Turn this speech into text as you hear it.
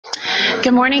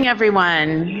Good morning,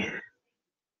 everyone.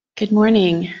 Good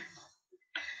morning.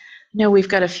 I know we've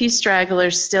got a few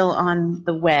stragglers still on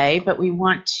the way, but we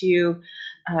want to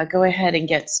go ahead and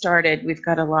get started. We've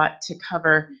got a lot to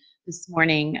cover this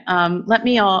morning. Let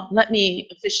me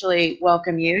officially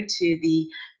welcome you to the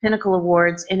Pinnacle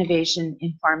Awards Innovation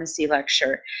in Pharmacy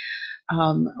lecture.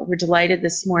 We're delighted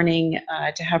this morning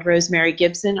to have Rosemary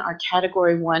Gibson, our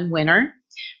Category 1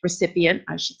 recipient,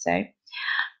 I should say.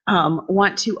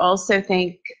 Want to also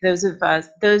thank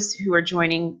those who are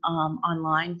joining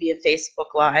online via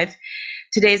Facebook Live.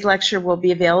 Today's lecture will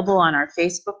be available on our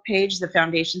Facebook page, the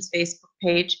Foundation's Facebook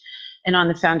page, and on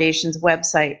the Foundation's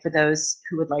website for those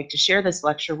who would like to share this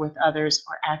lecture with others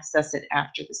or access it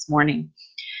after this morning.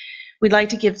 We'd like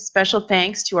to give special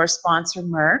thanks to our sponsor,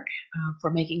 Merck, for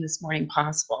making this morning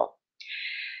possible.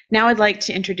 Now I'd like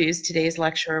to introduce today's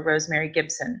lecturer, Rosemary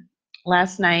Gibson.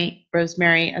 Last night,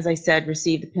 Rosemary, as I said,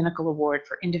 received the Pinnacle Award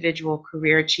for Individual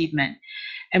Career Achievement,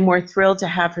 and we're thrilled to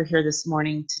have her here this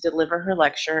morning to deliver her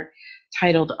lecture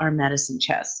titled Our Medicine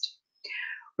Chest.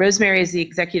 Rosemary is the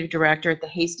Executive Director at the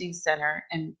Hastings Center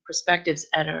and Perspectives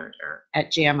Editor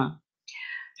at JAMA.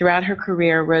 Throughout her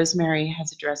career, Rosemary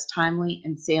has addressed timely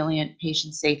and salient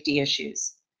patient safety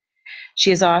issues. She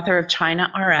is author of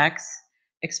China RX,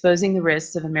 Exposing the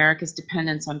Risks of America's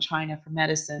Dependence on China for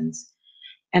Medicines,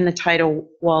 and the title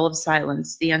Wall of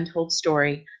Silence, The Untold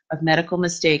Story of Medical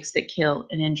Mistakes That Kill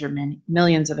and Injure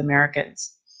Millions of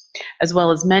Americans, as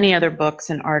well as many other books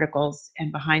and articles,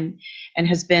 and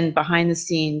has been behind the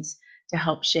scenes to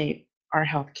help shape our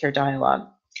healthcare dialogue.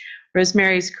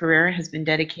 Rosemary's career has been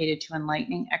dedicated to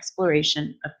enlightening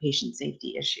exploration of patient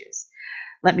safety issues.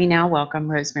 Let me now welcome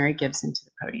Rosemary Gibson to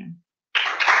the podium.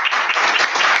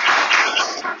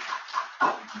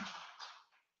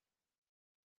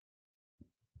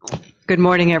 Good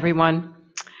morning, everyone.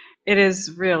 It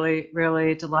is really,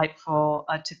 really delightful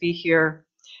to be here.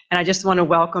 And I just want to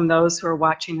welcome those who are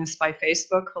watching this by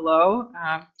Facebook. Hello.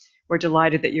 We're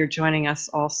delighted that you're joining us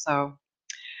also.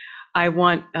 I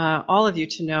want all of you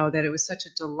to know that it was such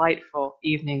a delightful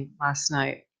evening last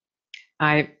night.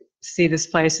 I see this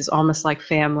place as almost like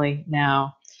family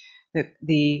now.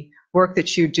 The work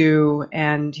that you do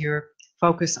and your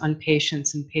focus on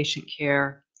patients and patient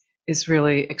care is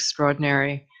really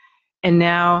extraordinary. And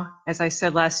now, as I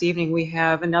said last evening, we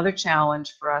have another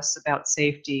challenge for us about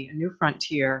safety, a new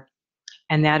frontier,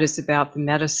 and that is about the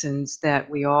medicines that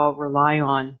we all rely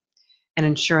on and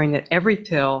ensuring that every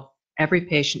pill, every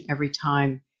patient, every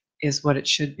time is what it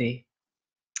should be.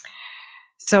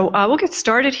 So we'll get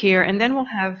started here, and then we'll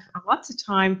have lots of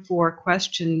time for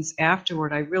questions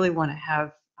afterward. I really want to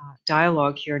have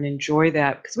dialogue here and enjoy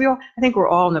that, because I think we're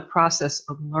all in the process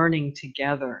of learning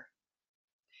together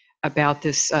about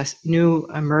this new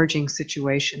emerging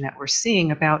situation that we're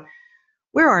seeing about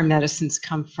where our medicines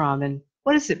come from and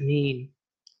what does it mean,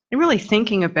 and really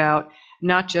thinking about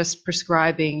not just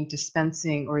prescribing,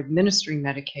 dispensing, or administering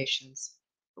medications,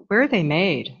 but where are they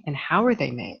made and how are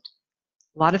they made?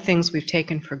 A lot of things we've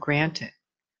taken for granted.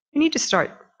 We need to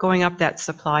start going up that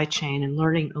supply chain and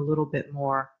learning a little bit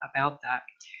more about that.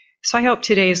 So I hope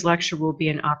today's lecture will be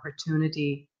an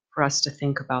opportunity for us to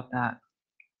think about that.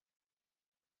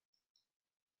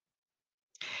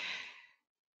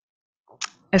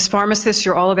 As pharmacists,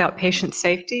 you're all about patient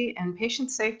safety, and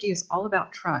patient safety is all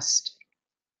about trust.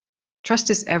 Trust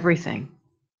is everything.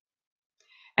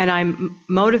 And I'm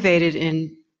motivated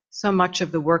in so much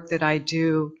of the work that I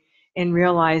do in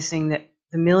realizing that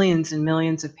the millions and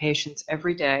millions of patients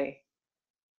every day,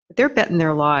 they're betting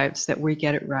their lives that we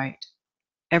get it right.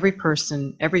 Every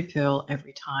person, every pill,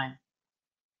 every time.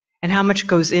 And how much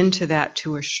goes into that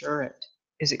to assure it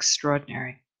is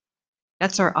extraordinary.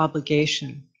 That's our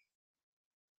obligation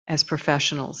as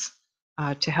professionals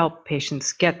to help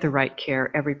patients get the right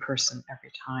care, every person,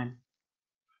 every time.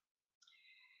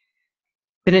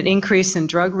 Been an increase in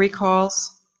drug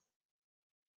recalls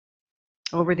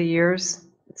over the years.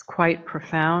 It's quite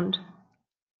profound.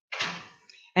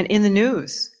 And in the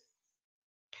news,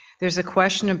 there's a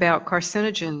question about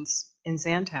carcinogens in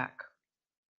Zantac.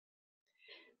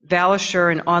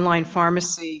 Valisure, an online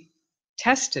pharmacy,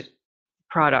 tested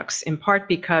products in part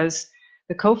because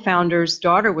the co-founder's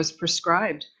daughter was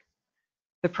prescribed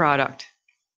the product.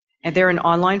 And they're an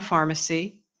online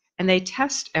pharmacy, and they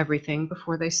test everything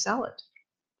before they sell it.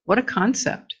 What a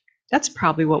concept. That's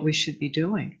probably what we should be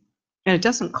doing. And it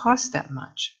doesn't cost that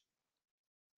much.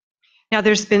 Now,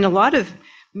 there's been a lot of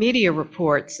media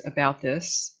reports about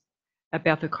this,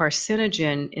 about the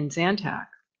carcinogen in Zantac.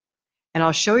 And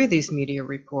I'll show you these media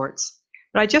reports.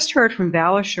 But I just heard from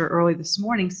Valisure early this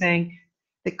morning saying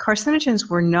that carcinogens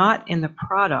were not in the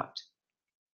product.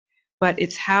 but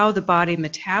it's how the body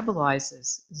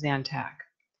metabolizes Zantac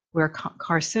where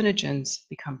carcinogens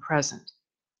become present.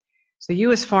 So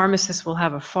you as pharmacists will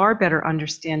have a far better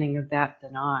understanding of that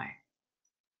than I.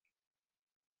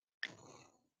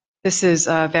 This is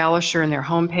Valisure and their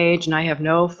homepage, and I have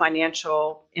no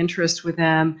financial interest with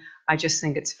them. I just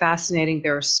think it's fascinating.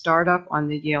 They're a startup on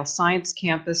the Yale Science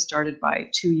campus started by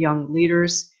two young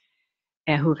leaders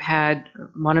and who've had,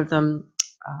 one of them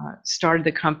started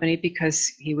the company because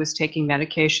he was taking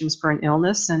medications for an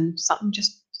illness and something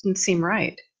just didn't seem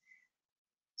right.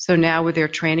 So now with their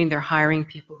training, they're hiring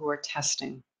people who are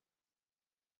testing.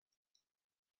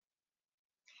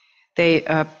 They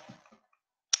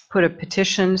put a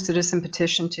petition, citizen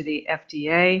petition to the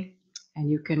FDA, and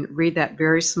you can read that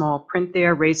very small print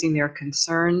there, raising their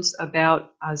concerns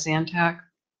about Zantac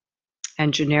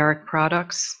and generic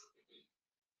products.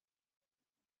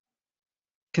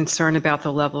 Concern about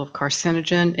the level of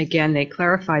carcinogen. Again, they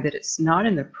clarify that it's not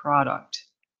in the product,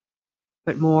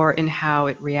 but more in how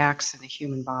it reacts in the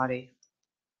human body.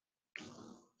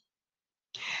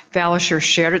 Valisure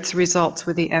shared its results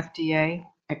with the FDA.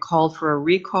 It called for a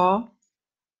recall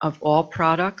of all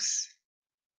products,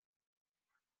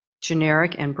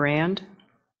 generic and brand.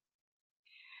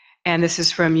 And this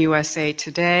is from USA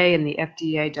Today, and the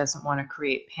FDA doesn't want to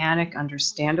create panic,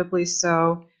 understandably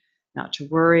so, not to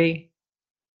worry.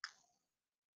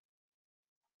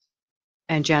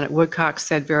 And Janet Woodcock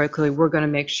said very clearly, we're going to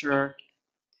make sure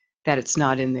that it's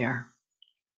not in there.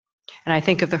 And I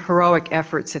think of the heroic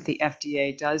efforts that the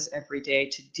FDA does every day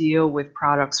to deal with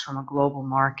products from a global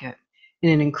market in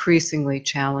an increasingly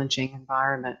challenging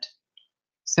environment.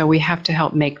 So we have to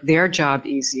help make their job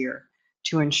easier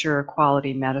to ensure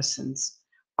quality medicines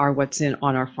are what's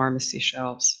on our pharmacy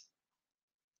shelves.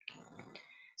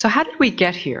 So how did we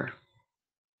get here?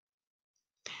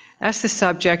 That's the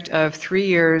subject of 3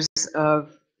 years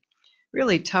of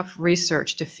really tough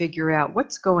research to figure out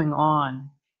what's going on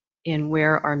in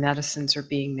where our medicines are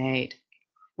being made.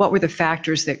 What were the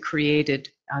factors that created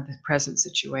the present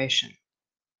situation?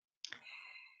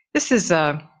 This is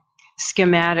a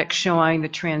schematic showing the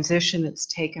transition that's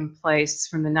taken place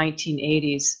from the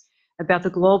 1980s about the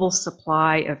global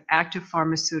supply of active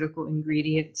pharmaceutical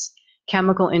ingredients,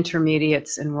 chemical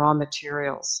intermediates, and raw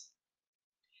materials.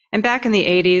 And back in the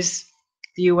 80s,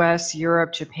 the US,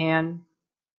 Europe, Japan,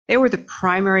 they were the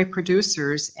primary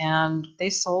producers and they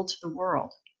sold to the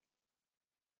world.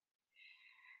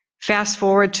 Fast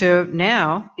forward to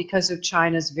now, because of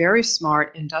China's very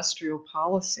smart industrial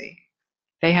policy,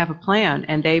 they have a plan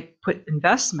and they put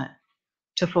investment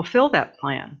to fulfill that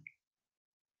plan.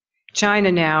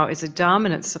 China now is a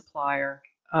dominant supplier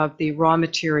of the raw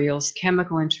materials,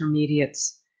 chemical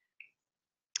intermediates,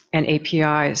 and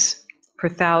APIs for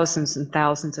thousands and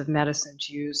thousands of medicines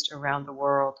used around the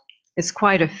world. It's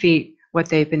quite a feat what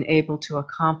they've been able to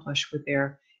accomplish with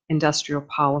their industrial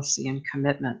policy and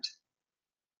commitment.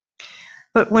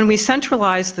 But when we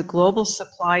centralize the global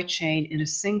supply chain in a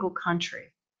single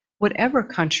country, whatever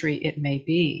country it may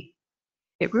be,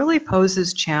 it really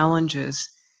poses challenges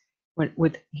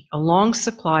with a long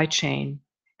supply chain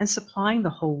and supplying the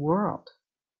whole world.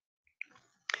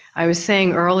 I was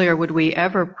saying earlier, would we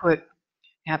ever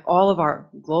have all of our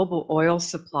global oil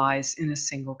supplies in a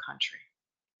single country?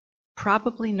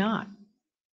 Probably not.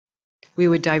 We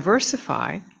would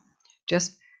diversify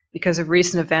just because of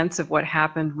recent events of what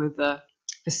happened with the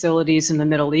facilities in the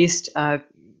Middle East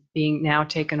being now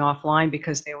taken offline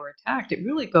because they were attacked. It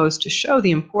really goes to show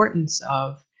the importance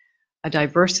of a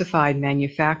diversified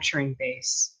manufacturing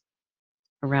base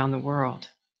around the world.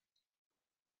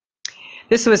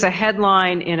 This was a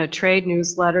headline in a trade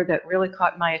newsletter that really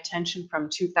caught my attention from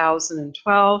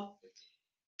 2012.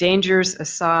 Dangers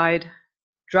aside,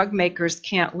 drug makers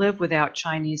can't live without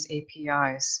Chinese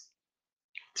APIs.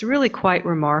 It's really quite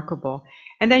remarkable.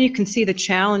 And then you can see the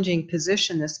challenging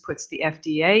position this puts the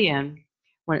FDA in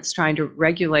when it's trying to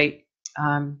regulate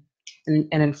and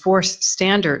enforce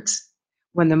standards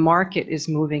when the market is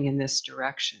moving in this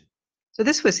direction. So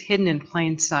this was hidden in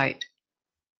plain sight.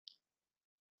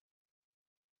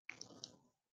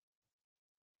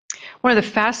 One of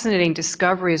the fascinating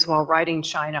discoveries while writing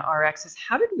China RX is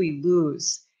how did we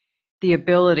lose the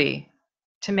ability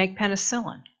to make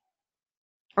penicillin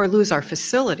or lose our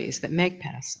facilities that make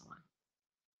penicillin?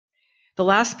 The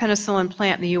last penicillin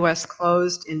plant in the US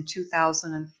closed in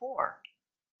 2004.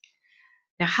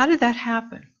 Now, how did that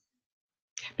happen?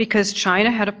 Because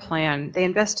China had a plan. They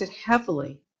invested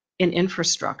heavily in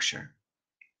infrastructure.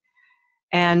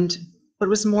 But it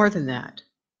was more than that.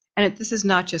 And this is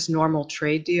not just normal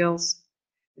trade deals.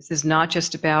 This is not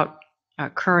just about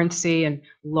currency and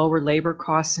lower labor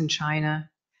costs in China,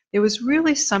 there was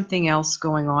really something else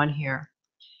going on here.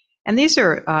 And these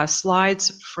are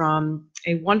slides from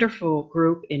a wonderful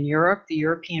group in Europe, the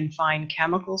European Fine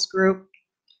Chemicals Group,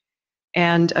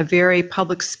 and a very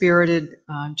public-spirited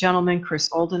gentleman, Chris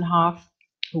Oldenhoff,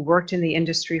 who worked in the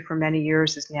industry for many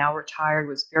years, is now retired,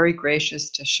 was very gracious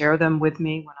to share them with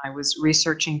me when I was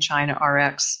researching China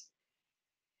RX.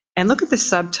 And look at the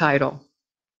subtitle,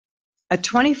 A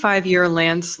 25-Year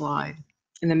Landslide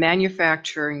in the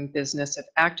Manufacturing Business of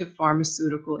Active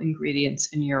Pharmaceutical Ingredients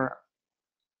in Europe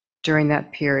during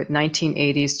that period,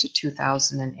 1980s to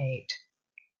 2008.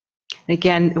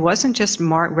 Again, it wasn't just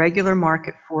regular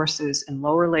market forces and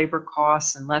lower labor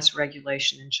costs and less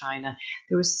regulation in China.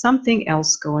 There was something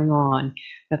else going on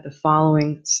that the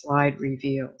following slide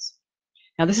reveals.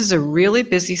 Now, this is a really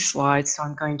busy slide, so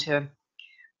I'm going to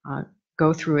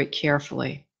go through it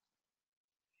carefully.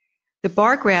 The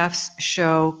bar graphs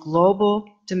show global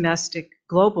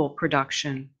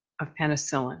production of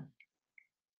penicillin.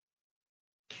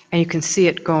 And you can see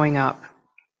it going up.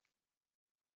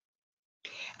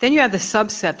 Then you have the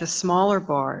subset, the smaller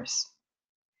bars.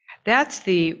 That's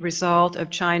the result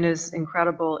of China's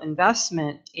incredible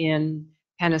investment in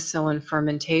penicillin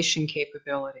fermentation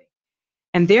capability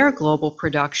and their global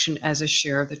production as a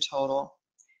share of the total.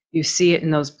 You see it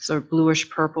in those sort of bluish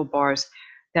purple bars.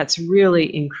 That's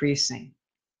really increasing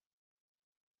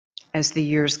as the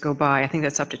years go by. I think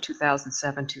that's up to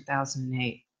 2007,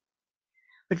 2008.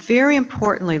 But very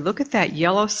importantly, look at that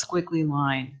yellow squiggly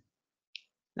line.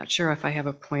 Not sure if I have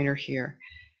a pointer here.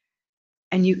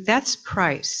 And that's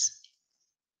price.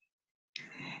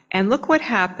 And look what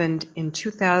happened in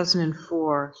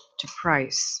 2004 to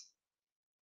price.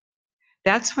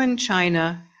 That's when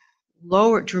China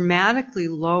dramatically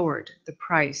lowered the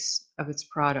price of its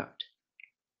product.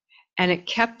 And it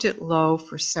kept it low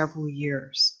for several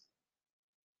years.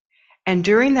 And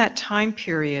during that time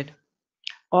period,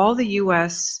 all the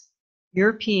US,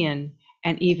 European,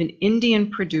 and even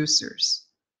Indian producers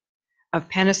of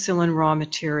penicillin raw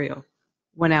material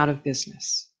went out of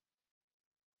business.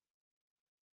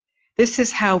 This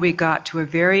is how we got to a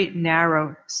very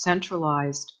narrow,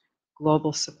 centralized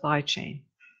global supply chain.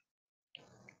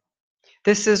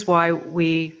 This is why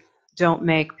we don't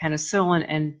make penicillin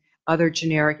and other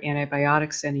generic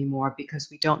antibiotics anymore, because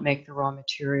we don't make the raw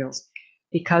materials,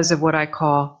 because of what I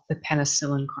call the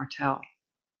penicillin cartel.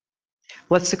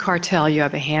 What's the cartel? You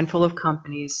have a handful of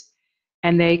companies,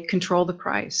 and they control the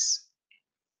price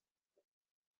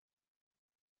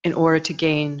in order to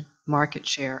gain market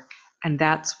share. And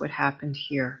that's what happened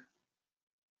here.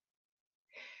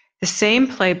 The same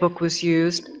playbook was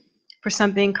used for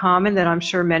something common that I'm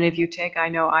sure many of you take. I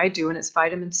know I do, and it's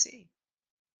vitamin C.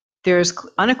 There's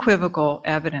unequivocal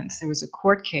evidence. There was a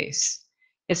court case.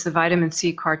 It's the vitamin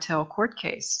C cartel court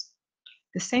case.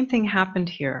 The same thing happened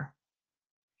here.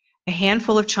 A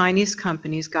handful of Chinese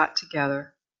companies got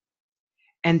together,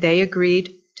 and they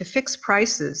agreed to fix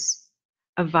prices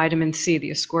of vitamin C, the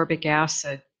ascorbic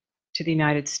acid, to the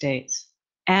United States,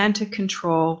 and to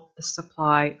control the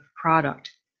supply of product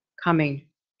coming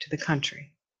to the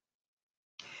country.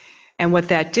 And what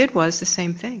that did was the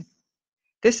same thing.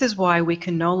 This is why we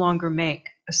can no longer make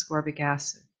ascorbic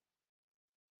acid.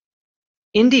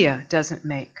 India doesn't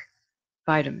make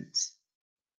vitamins.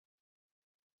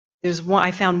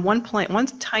 I found one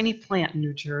tiny plant in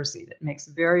New Jersey that makes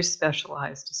very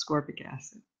specialized ascorbic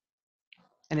acid.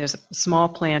 And there's a small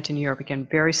plant in Europe, again,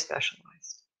 very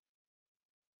specialized.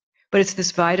 But it's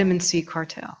this vitamin C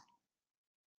cartel.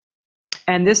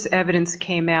 And this evidence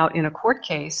came out in a court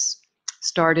case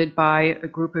started by a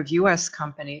group of US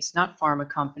companies, not pharma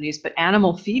companies, but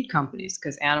animal feed companies,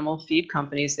 because animal feed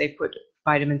companies, they put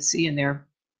vitamin C in their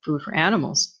food for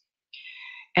animals.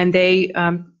 And they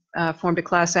formed a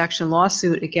class action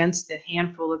lawsuit against a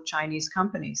handful of Chinese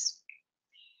companies.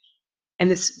 And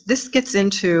this gets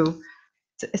into,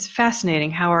 it's fascinating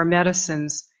how our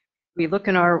medicines, we look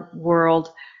in our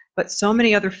world, but so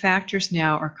many other factors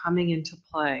now are coming into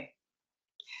play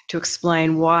to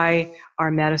explain why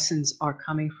our medicines are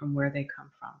coming from where they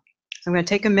come from. So I'm going to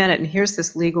take a minute, and here's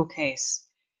this legal case.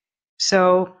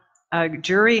 So a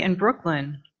jury in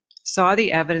Brooklyn saw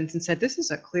the evidence and said, this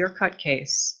is a clear-cut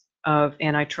case of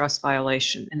antitrust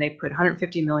violation, and they put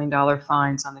 $150 million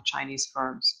fines on the Chinese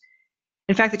firms.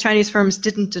 In fact, the Chinese firms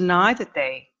didn't deny that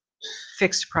they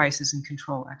fixed prices and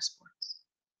control exports.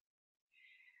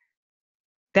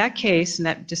 That case and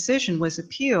that decision was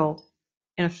appealed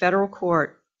in a federal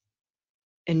court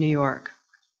in New York.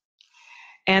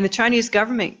 And the Chinese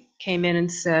government came in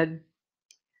and said,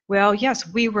 well,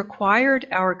 yes, we required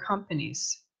our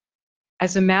companies,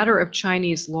 as a matter of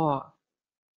Chinese law,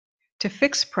 to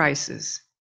fix prices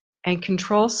and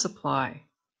control supply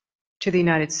to the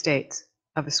United States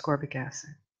of ascorbic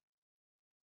acid.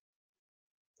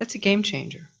 That's a game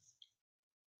changer.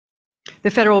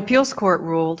 The Federal Appeals Court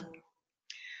ruled,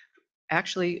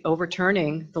 actually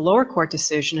overturning the lower court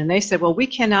decision, and they said, well, we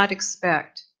cannot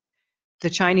expect the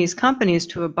Chinese companies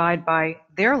to abide by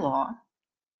their law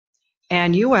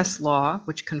and US law,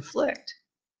 which conflict,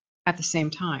 at the same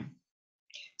time.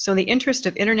 So in the interest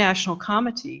of international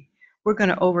comity, we're going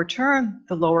to overturn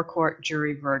the lower court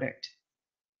jury verdict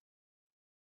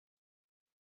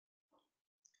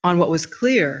on what was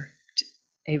clearly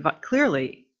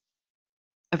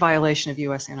a violation of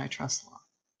US antitrust law.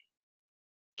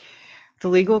 The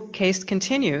legal case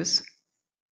continues.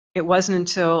 It wasn't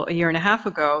until a year and a half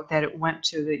ago that it went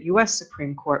to the US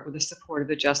Supreme Court with the support of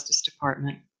the Justice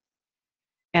Department.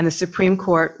 And the Supreme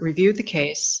Court reviewed the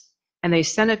case, and they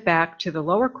sent it back to the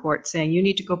lower court saying, you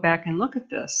need to go back and look at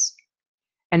this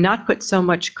and not put so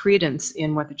much credence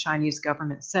in what the Chinese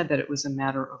government said, that it was a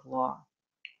matter of law.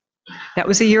 That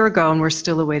was a year ago, and we're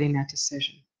still awaiting that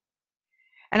decision.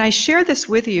 And I share this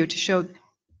with you to show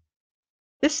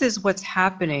this is what's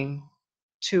happening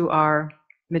to our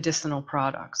medicinal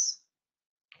products.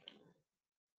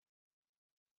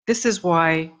 This is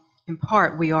why, in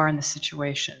part, we are in the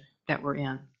situation that we're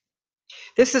in.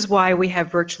 This is why we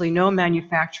have virtually no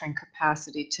manufacturing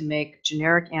capacity to make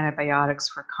generic antibiotics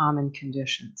for common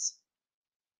conditions.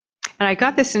 And I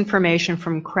got this information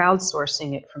from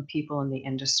crowdsourcing it from people in the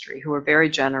industry who were very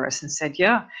generous and said,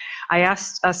 yeah, I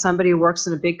asked somebody who works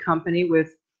in a big company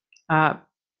with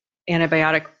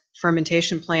antibiotic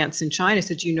fermentation plants in China, I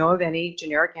said, do you know of any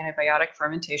generic antibiotic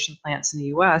fermentation plants in the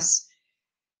US?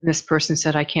 And this person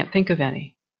said, I can't think of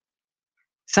any.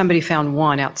 Somebody found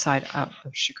one outside of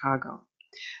Chicago.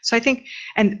 So I think,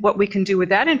 and what we can do with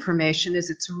that information is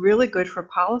it's really good for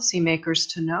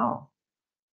policymakers to know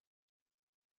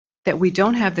that we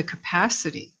don't have the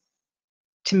capacity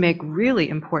to make really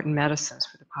important medicines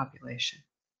for the population.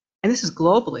 And this is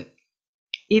globally.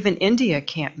 Even India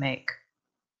can't make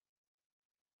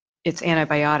its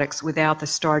antibiotics without the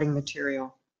starting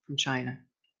material from China.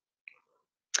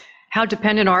 How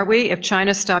dependent are we? If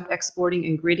China stopped exporting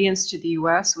ingredients to the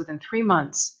US, within 3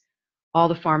 months, all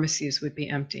the pharmacies would be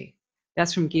empty.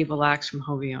 That's from Guy Valax from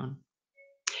Hovion.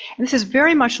 And this is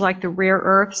very much like the rare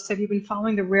earths. Have you been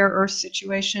following the rare earth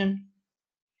situation?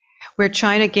 Where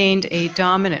China gained a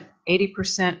dominant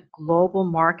 80% global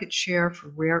market share for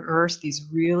rare earths, these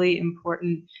really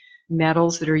important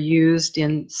metals that are used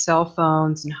in cell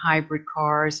phones and hybrid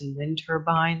cars and wind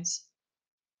turbines.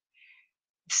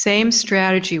 Same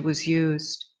strategy was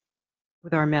used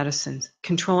with our medicines,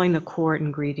 controlling the core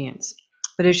ingredients.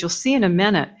 But as you'll see in a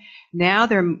minute, now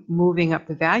they're moving up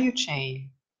the value chain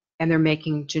and they're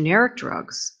making generic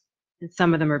drugs, and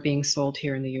some of them are being sold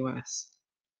here in the US.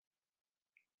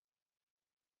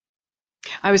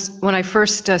 When I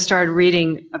first started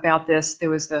reading about this, there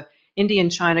was the India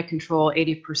and China control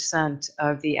 80%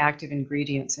 of the active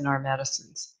ingredients in our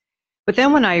medicines. But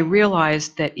then when I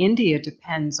realized that India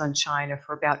depends on China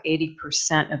for about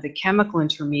 80% of the chemical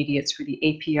intermediates for the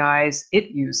APIs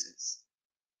it uses,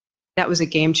 that was a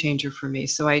game changer for me.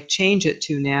 So I changed it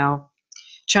to now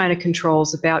China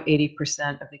controls about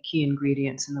 80% of the key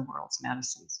ingredients in the world's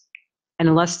medicines. And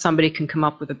unless somebody can come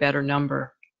up with a better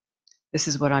number, this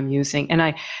is what I'm using. And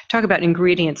I talk about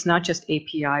ingredients, not just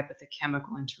API, but the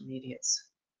chemical intermediates.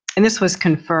 And this was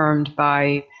confirmed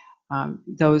by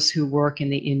those who work in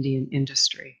the Indian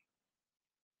industry.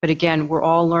 But again, we're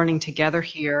all learning together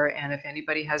here. And if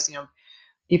anybody has,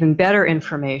 even better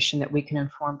information that we can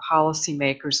inform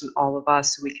policymakers and all of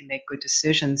us so we can make good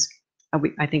decisions,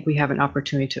 I think we have an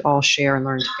opportunity to all share and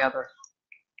learn together.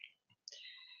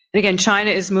 And again, China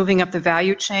is moving up the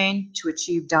value chain to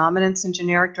achieve dominance in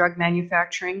generic drug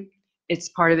manufacturing. It's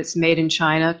part of its Made in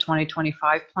China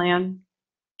 2025 plan.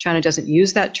 China doesn't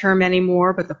use that term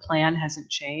anymore, but the plan hasn't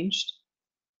changed.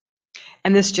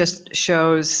 And this just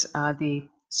shows the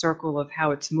circle of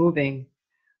how it's moving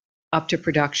up to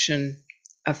production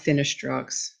of finished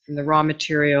drugs, from the raw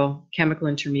material, chemical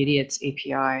intermediates,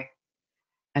 API,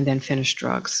 and then finished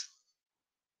drugs.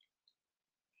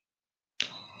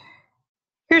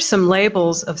 Here's some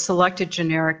labels of selected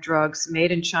generic drugs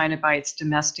made in China by its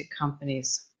domestic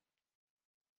companies.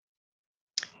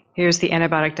 Here's the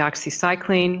antibiotic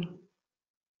doxycycline.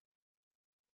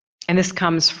 And this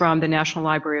comes from the National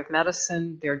Library of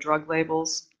Medicine, their drug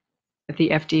labels that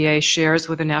the FDA shares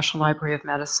with the National Library of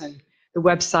Medicine. The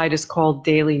website is called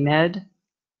Daily Med.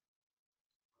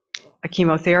 A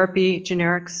chemotherapy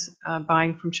generics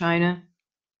buying from China,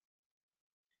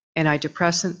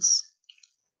 antidepressants,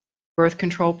 birth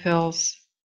control pills,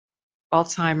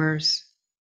 Alzheimer's,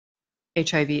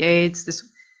 HIV/AIDS. This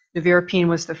nevirapine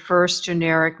was the first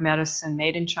generic medicine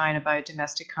made in China by a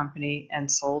domestic company and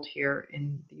sold here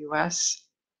in the US.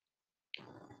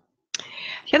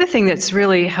 The other thing that's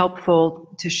really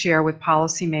helpful to share with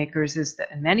policymakers is that,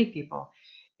 and many people,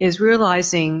 is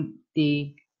realizing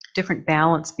the different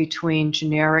balance between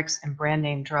generics and brand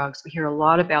name drugs. We hear a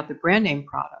lot about the brand name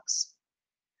products,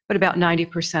 but about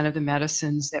 90% of the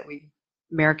medicines that we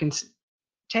Americans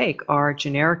take are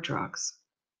generic drugs.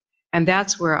 And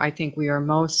that's where I think we are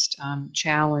most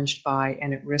challenged by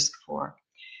and at risk for.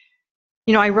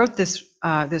 You know, I wrote this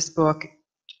book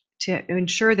to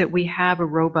ensure that we have a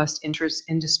robust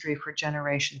industry for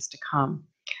generations to come.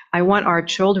 I want our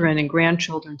children and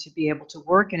grandchildren to be able to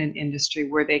work in an industry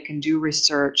where they can do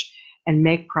research and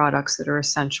make products that are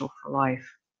essential for life.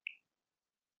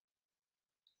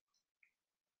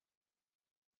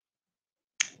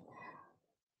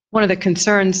 One of the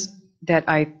concerns that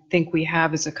I think we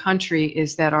have as a country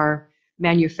is that our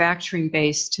manufacturing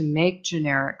base to make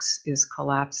generics is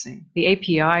collapsing. The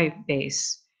API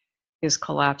base is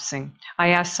collapsing. I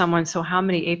asked someone, so how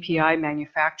many API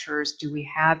manufacturers do we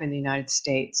have in the United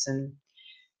States, and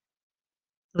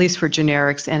at least for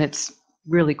generics, and it's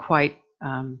really quite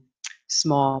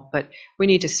small, but we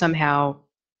need to somehow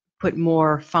put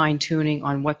more fine tuning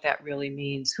on what that really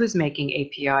means. Who's making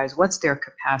APIs? What's their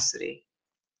capacity?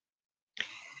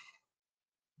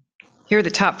 Here are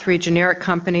the top 3 generic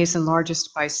companies and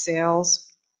largest by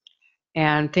sales,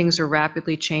 and things are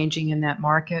rapidly changing in that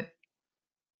market.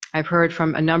 I've heard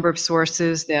from a number of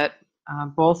sources that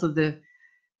both of the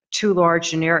 2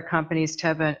 large generic companies,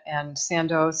 Teva and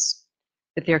Sandoz,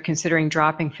 that they're considering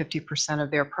dropping 50%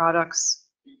 of their products.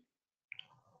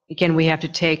 Again, we have to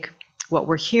take what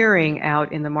we're hearing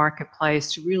out in the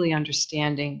marketplace to really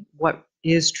understanding what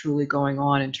is truly going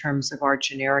on in terms of our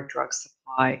generic drug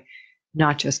supply,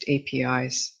 not just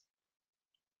APIs.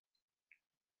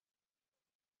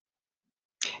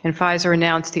 And Pfizer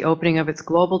announced the opening of its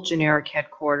global generic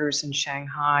headquarters in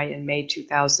Shanghai in May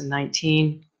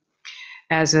 2019.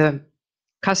 As a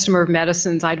customer of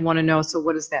medicines, I'd want to know, so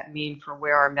what does that mean for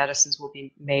where our medicines will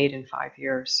be made in 5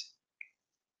 years?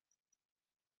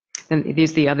 And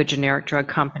these are the other generic drug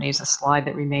companies, a slide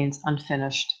that remains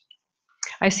unfinished.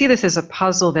 I see this as a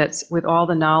puzzle that's, with all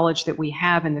the knowledge that we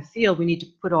have in the field, we need to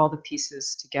put all the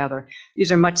pieces together.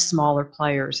 These are much smaller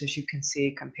players, as you can see,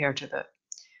 compared to the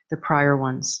prior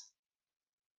ones.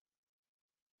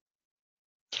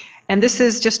 And this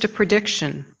is just a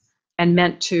prediction and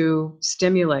meant to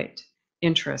stimulate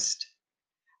interest.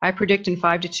 I predict in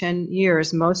 5 to 10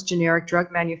 years, most generic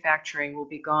drug manufacturing will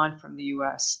be gone from the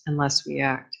US unless we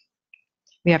act.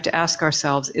 We have to ask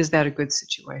ourselves, is that a good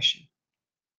situation?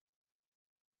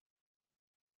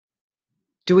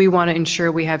 Do we want to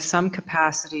ensure we have some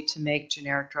capacity to make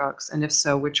generic drugs? And if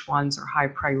so, which ones are high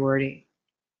priority?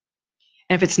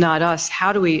 And if it's not us,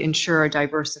 how do we ensure a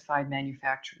diversified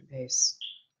manufacturing base?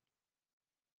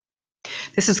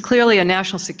 This is clearly a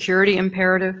national security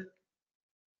imperative.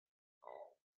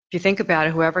 If you think about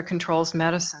it, whoever controls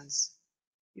medicines,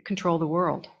 you control the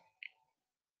world.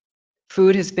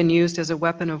 Food has been used as a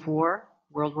weapon of war,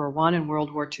 World War I and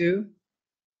World War II,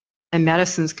 and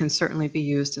medicines can certainly be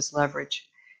used as leverage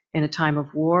in a time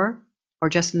of war or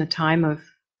just in a time of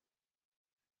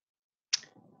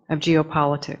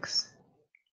geopolitics.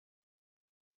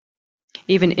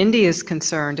 Even India is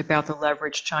concerned about the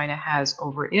leverage China has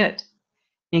over it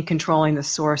in controlling the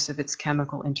source of its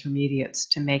chemical intermediates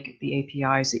to make the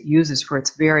APIs it uses for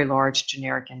its very large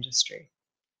generic industry.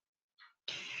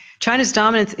 China's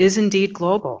dominance is indeed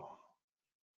global.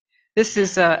 This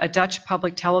is a Dutch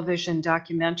public television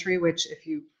documentary, which if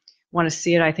you want to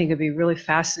see it, I think it'd be really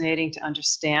fascinating to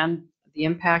understand the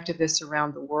impact of this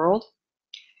around the world.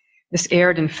 This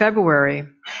aired in February,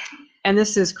 and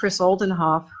this is Chris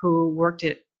Oldenhoff, who worked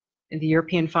in the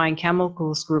European Fine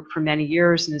Chemicals Group for many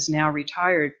years and is now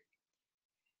retired.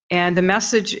 And the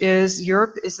message is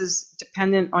Europe is as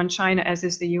dependent on China as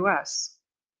is the US.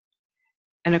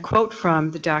 And a quote from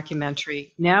the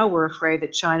documentary, now we're afraid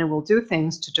that China will do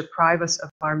things to deprive us of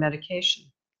our medication.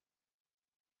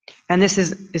 And this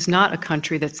is not a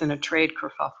country that's in a trade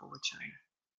kerfuffle with China.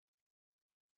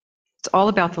 It's all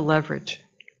about the leverage.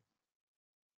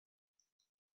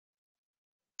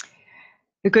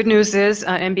 The good news is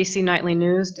NBC Nightly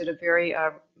News did a very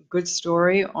good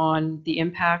story on the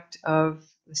impact of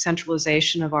the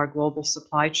centralization of our global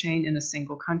supply chain in a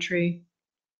single country.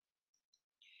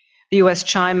 The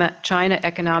US-China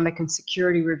Economic and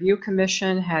Security Review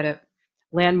Commission had a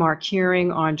landmark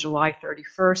hearing on July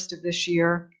 31st of this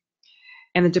year,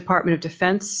 and the Department of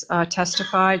Defense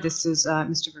testified. This is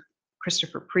Mr.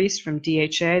 Christopher Priest from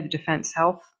DHA, the Defense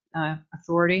Health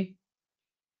Authority.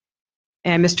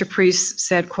 And Mr. Priest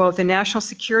said, quote, "The national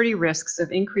security risks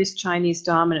of increased Chinese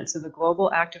dominance of the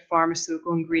global active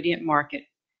pharmaceutical ingredient market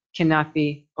cannot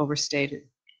be overstated."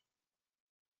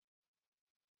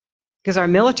 Because our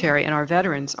military and our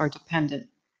veterans are dependent,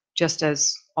 just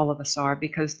as all of us are,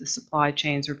 because the supply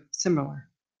chains are similar.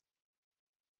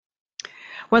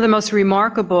 One of the most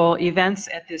remarkable events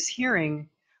at this hearing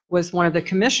was one of the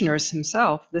commissioners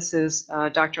himself. This is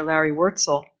Dr. Larry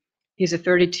Wurtzel. He's a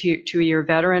 32-year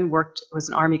veteran, was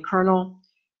an Army colonel.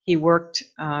 He worked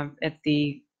at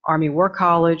the Army War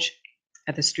College,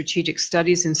 at the Strategic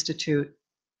Studies Institute.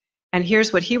 And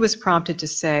here's what he was prompted to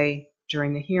say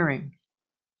during the hearing.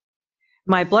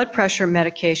 "My blood pressure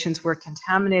medications were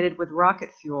contaminated with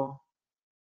rocket fuel."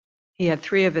 He had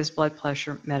 3 of his blood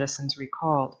pressure medicines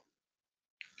recalled.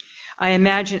 "I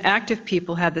imagine active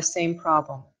people have the same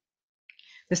problem.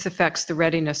 This affects the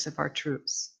readiness of our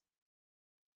troops."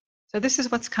 So this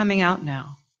is what's coming out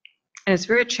now. And it's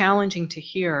very challenging to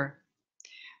hear.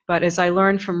 But as I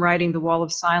learned from writing the Wall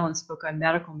of Silence book on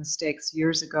medical mistakes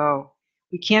years ago,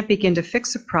 we can't begin to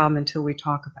fix a problem until we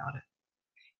talk about it,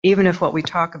 even if what we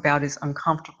talk about is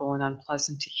uncomfortable and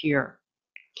unpleasant to hear.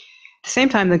 At the same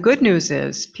time, the good news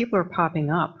is people are popping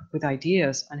up with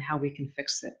ideas on how we can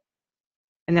fix it.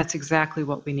 And that's exactly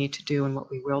what we need to do and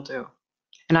what we will do.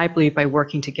 And I believe by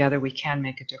working together, we can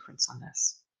make a difference on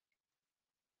this.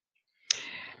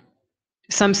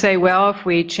 Some say, well, if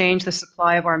we change the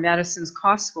supply of our medicines,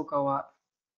 costs will go up.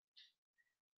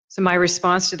 So my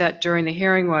response to that during the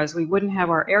hearing was, we wouldn't have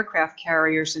our aircraft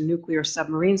carriers and nuclear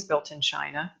submarines built in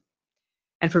China.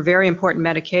 And for very important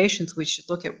medications, we should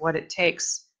look at what it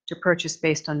takes to purchase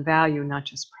based on value, not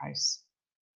just price.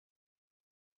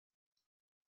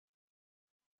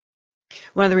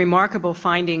 One of the remarkable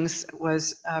findings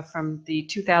was from the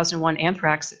 2001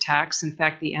 anthrax attacks. In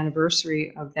fact, the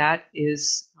anniversary of that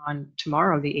is on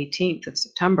tomorrow, the 18th of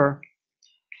September.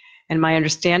 And my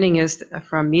understanding is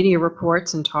from media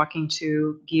reports and talking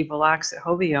to Guy Valax at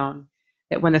Hovione,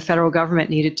 that when the federal government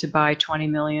needed to buy 20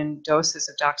 million doses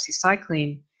of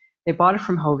doxycycline, they bought it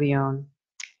from Hovione,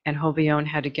 and Hovione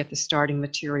had to get the starting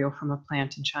material from a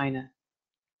plant in China.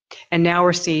 And now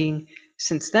we're seeing,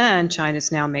 since then,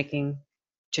 China's now making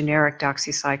generic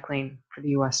doxycycline for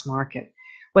the US market.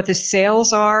 What the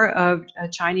sales are of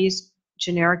Chinese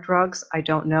generic drugs, I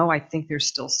don't know. I think they're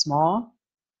still small.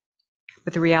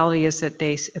 But the reality is that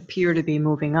they appear to be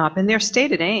moving up. And their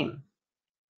stated aim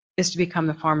is to become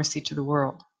the pharmacy to the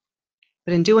world.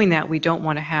 But in doing that, we don't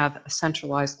want to have a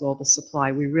centralized global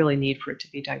supply. We really need for it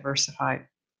to be diversified.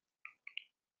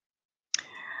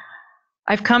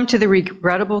 I've come to the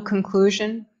regrettable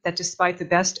conclusion that despite the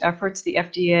best efforts, the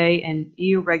FDA and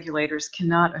EU regulators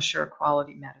cannot assure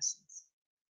quality medicines.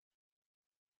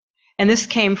 And this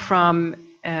came from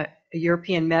a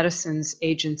European Medicines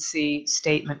Agency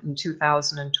statement in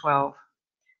 2012,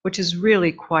 which is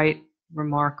really quite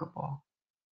remarkable.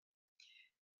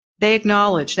 They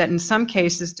acknowledge that in some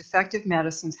cases, defective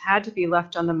medicines had to be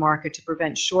left on the market to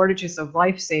prevent shortages of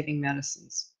life-saving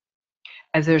medicines,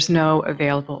 as there's no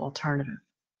available alternative.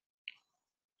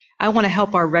 I want to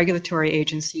help our regulatory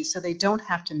agencies so they don't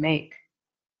have to make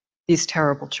these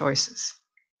terrible choices.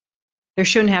 There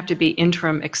shouldn't have to be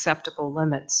interim acceptable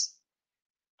limits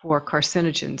for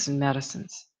carcinogens in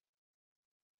medicines.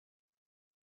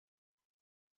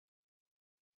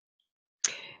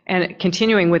 And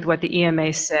continuing with what the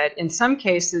EMA said, in some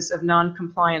cases of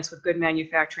non-compliance with good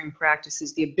manufacturing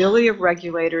practices, the ability of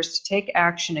regulators to take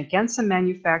action against a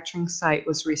manufacturing site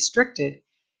was restricted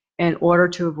in order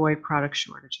to avoid product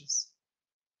shortages.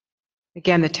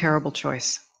 Again, the terrible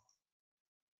choice.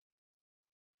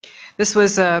 This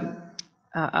was an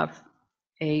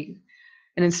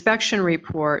inspection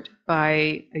report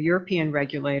by a European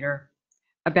regulator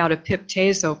about a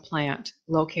Piptazo plant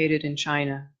located in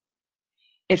China.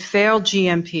 It failed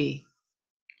GMP,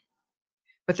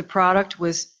 but the product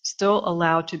was still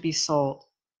allowed to be sold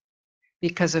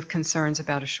because of concerns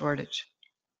about a shortage.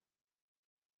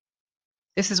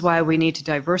 This is why we need to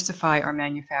diversify our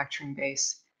manufacturing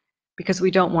base, because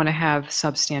we don't want to have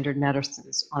substandard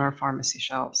medicines on our pharmacy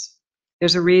shelves.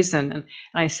 There's a reason, and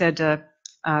I said to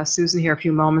Susan here a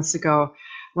few moments ago,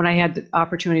 when I had the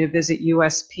opportunity to visit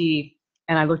USP,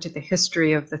 and I looked at the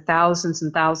history of the thousands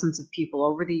and thousands of people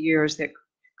over the years that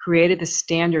created the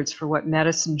standards for what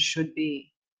medicine should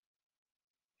be.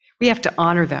 We have to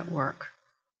honor that work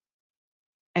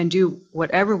and do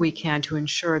whatever we can to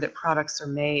ensure that products are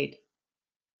made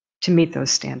to meet those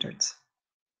standards.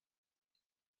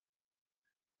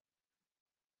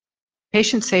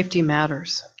 Patient safety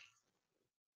matters.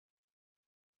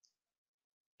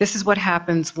 This is what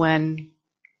happens when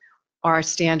our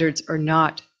standards are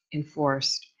not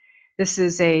enforced. This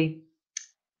is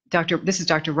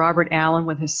Dr. Robert Allen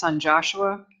with his son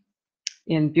Joshua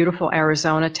in beautiful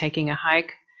Arizona taking a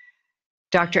hike.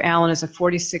 Dr. Allen is a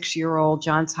 46-year-old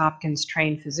Johns Hopkins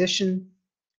trained physician.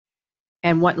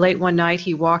 And late one night,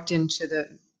 he walked into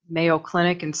the Mayo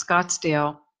Clinic in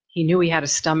Scottsdale. He knew he had a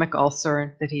stomach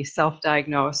ulcer that he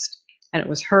self-diagnosed, and it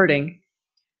was hurting.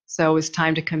 So it was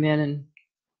time to come in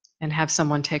and have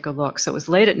someone take a look. So it was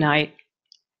late at night.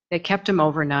 They kept him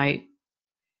overnight.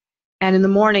 And in the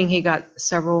morning, he got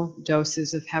several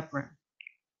doses of heparin.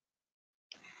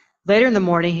 Later in the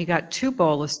morning, he got 2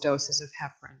 bolus doses of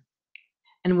heparin.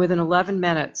 And within 11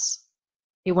 minutes,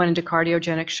 he went into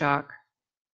cardiogenic shock,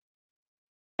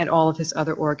 and all of his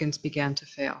other organs began to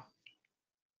fail.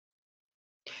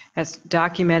 That's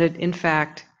documented, in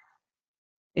fact,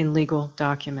 in legal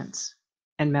documents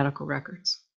and medical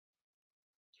records.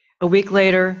 A week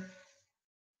later,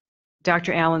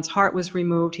 Dr. Allen's heart was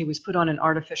removed. He was put on an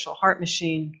artificial heart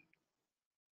machine,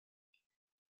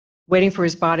 waiting for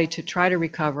his body to try to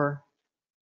recover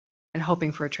and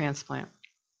hoping for a transplant.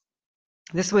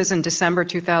 This was in December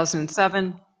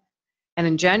 2007, and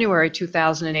in January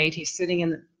 2008, he's sitting in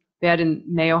the bed in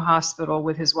Mayo Hospital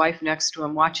with his wife next to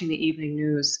him watching the evening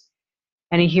news,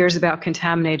 and he hears about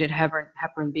contaminated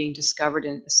heparin being discovered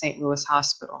in the St. Louis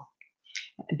hospital.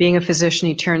 Being a physician,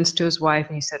 he turns to his wife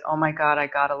and he said, "Oh my God, I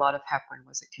got a lot of heparin.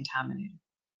 Was it contaminated?"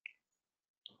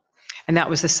 And that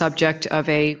was the subject of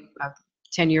a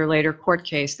 10-year later court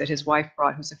case that his wife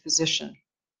brought, who's a physician.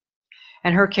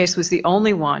 And her case was the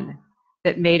only one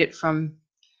that made it from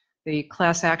the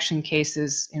class action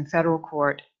cases in federal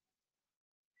court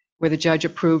where the judge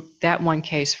approved that one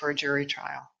case for a jury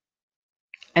trial.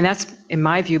 And that's, in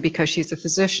my view, because she's a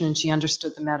physician and she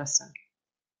understood the medicine.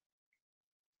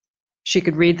 She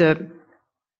could read the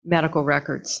medical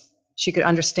records. She could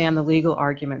understand the legal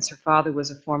arguments. Her father was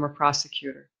a former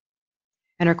prosecutor.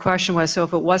 And her question was, so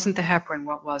if it wasn't the heparin,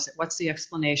 what was it? What's the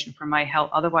explanation for my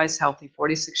otherwise healthy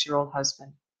 46-year-old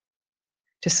husband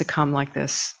to succumb like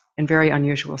this in very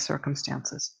unusual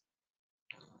circumstances?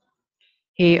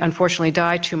 He unfortunately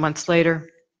died 2 months later,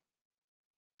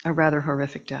 a rather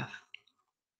horrific death.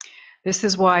 This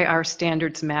is why our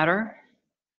standards matter.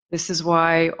 This is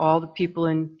why all the people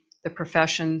in the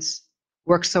professions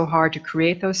work so hard to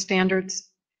create those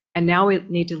standards. And now we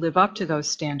need to live up to those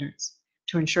standards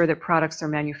to ensure that products are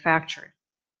manufactured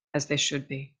as they should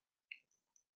be.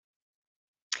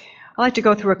 I'd like to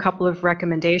go through a couple of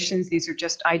recommendations. These are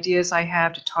just ideas I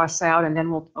have to toss out, and then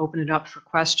we'll open it up for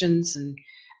questions and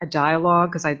a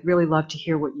dialogue, because I'd really love to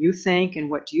hear what you think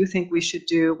and what do you think we should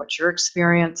do, what's your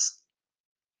experience.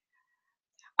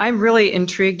 I'm really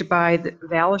intrigued by the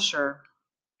Valisure.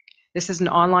 This is an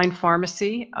online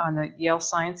pharmacy on the Yale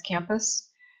Science campus,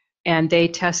 and they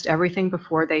test everything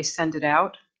before they send it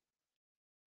out.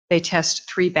 They test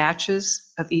 3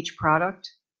 batches of each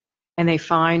product, and they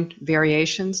find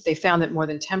variations. They found that more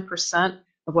than 10%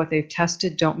 of what they've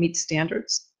tested don't meet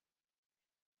standards.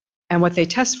 And what they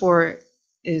test for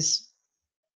is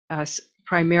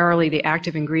primarily the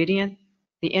active ingredient,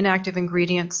 the inactive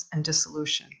ingredients, and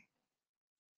dissolution.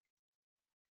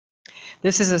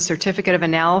 This is a certificate of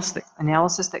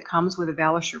analysis that comes with a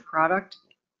Valisure product.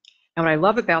 And what I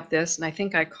love about this, and I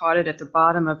think I caught it at the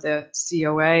bottom of the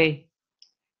COA,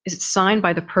 is it's signed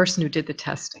by the person who did the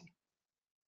testing.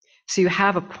 So you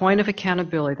have a point of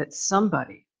accountability that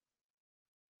somebody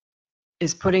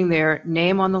is putting their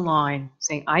name on the line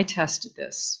saying, I tested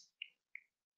this,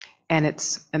 and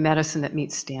it's a medicine that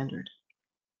meets standard.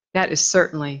 That is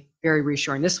certainly very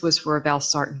reassuring. This was for a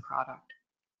valsartan product.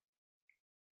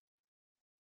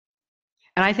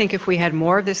 And I think if we had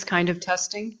more of this kind of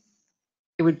testing,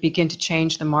 it would begin to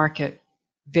change the market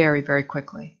very, very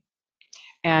quickly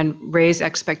and raise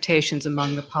expectations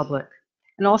among the public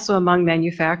and also among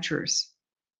manufacturers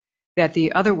that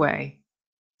the other way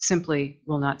simply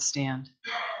will not stand.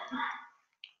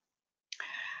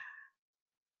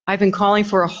 I've been calling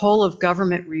for a whole of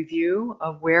government review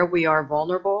of where we are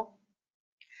vulnerable,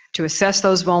 to assess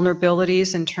those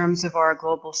vulnerabilities in terms of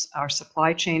our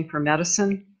supply chain for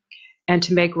medicine, and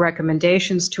to make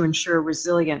recommendations to ensure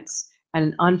resilience and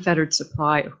an unfettered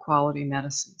supply of quality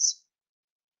medicines.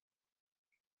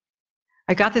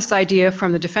 I got this idea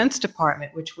from the Defense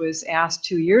Department, which was asked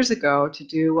 2 years ago to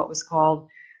do what was called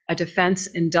a defense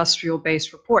industrial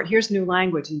base report. Here's new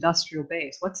language, industrial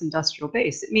base. What's industrial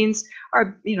base? It means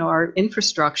our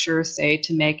infrastructure, say,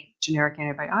 to make generic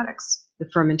antibiotics, the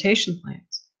fermentation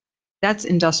plants. That's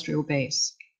industrial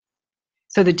base.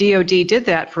 So the DoD did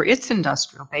that for its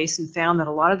industrial base and found that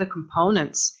a lot of the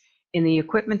components in the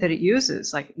equipment that it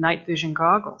uses, like night vision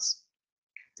goggles,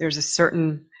 There's a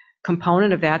certain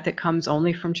component of that that comes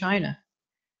only from China.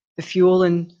 The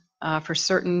fuel for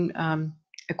certain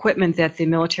equipment that the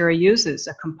military uses,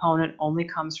 a component only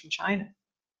comes from China.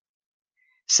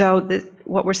 So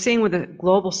what we're seeing with the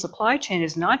global supply chain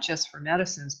is not just for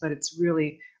medicines, but it's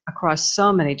really across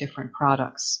so many different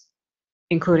products,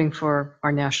 including for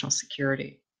our national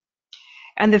security.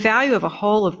 And the value of a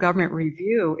whole of government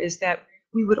review is that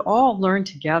we would all learn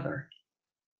together.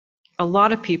 A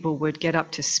lot of people would get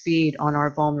up to speed on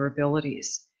our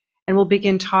vulnerabilities, and we'll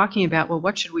begin talking about, well,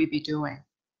 what should we be doing,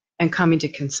 and coming to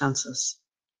consensus.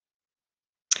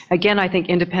 Again, I think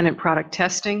independent product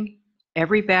testing,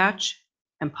 every batch,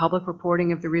 and public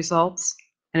reporting of the results.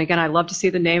 And again, I'd love to see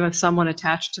the name of someone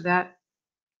attached to that.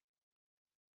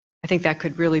 I think that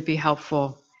could really be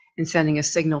helpful in sending a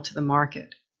signal to the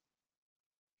market.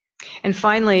 And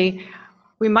finally,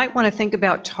 we might want to think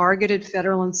about targeted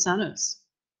federal incentives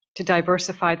to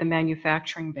diversify the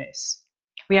manufacturing base.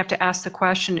 We have to ask the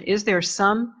question,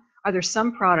 are there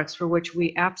some products for which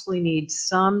we absolutely need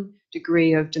some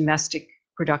degree of domestic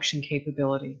production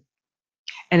capability?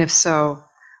 And if so,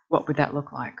 what would that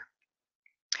look like?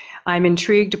 I'm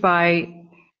intrigued by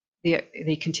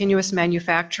the continuous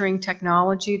manufacturing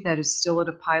technology that is still at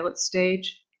a pilot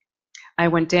stage. I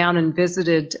went down and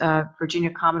visited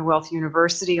Virginia Commonwealth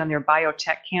University on their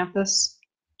biotech campus.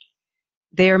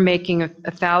 They are making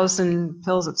 1,000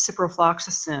 pills of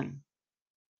ciprofloxacin,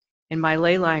 in my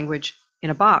lay language, in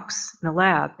a box, in a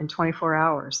lab, in 24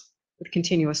 hours with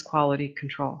continuous quality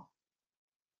control.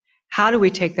 How do we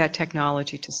take that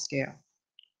technology to scale,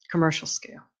 commercial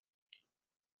scale?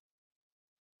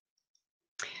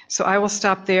 So I will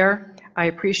stop there. I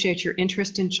appreciate your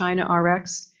interest in China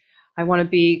RX. I want to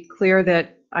be clear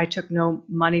that I took no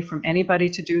money from anybody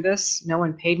to do this. No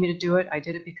one paid me to do it. I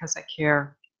did it because I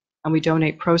care, and we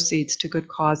donate proceeds to good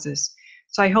causes.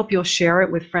 So I hope you'll share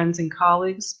it with friends and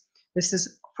colleagues. This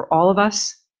is for all of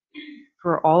us,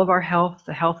 for all of our health,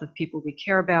 the health of people we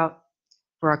care about,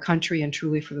 for our country, and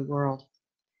truly for the world.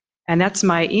 And that's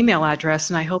my email address,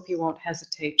 and I hope you won't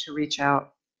hesitate to reach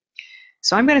out.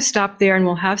 So I'm going to stop there, and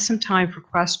we'll have some time for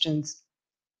questions.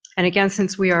 And again,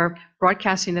 since we are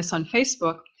broadcasting this on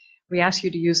Facebook, we ask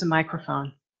you to use a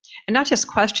microphone. And not just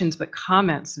questions, but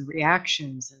comments and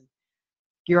reactions and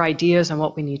your ideas on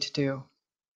what we need to do.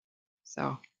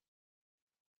 So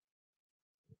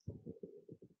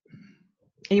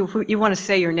if you want to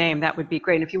say your name, that would be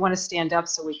great. And if you want to stand up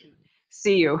so we can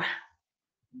see you.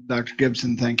 Dr.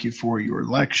 Gibson, thank you for your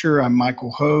lecture. I'm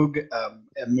Michael Hogue,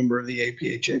 a member of the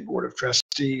APHA Board of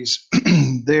Trustees.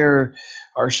 There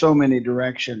are so many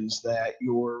directions that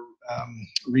your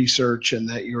research and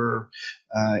that your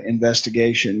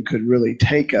investigation could really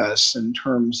take us in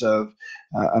terms of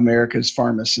America's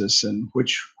pharmacists and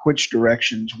which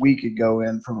directions we could go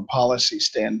in from a policy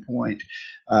standpoint.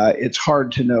 It's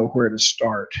hard to know where to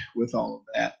start with all of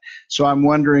that. So I'm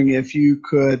wondering if you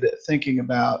could, thinking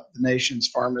about the nation's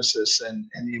pharmacists and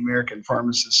the American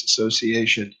Pharmacists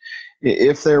Association,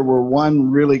 if there were one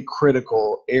really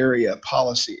critical area,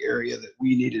 policy area that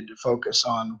we needed to focus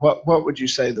on, what would you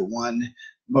say the one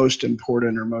most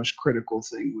important or most critical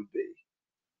thing would be?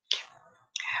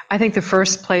 I think the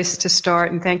first place to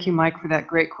start, and thank you, Mike, for that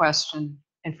great question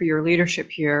and for your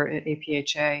leadership here at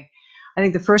APHA. I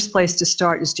think the first place to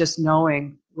start is just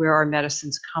knowing where our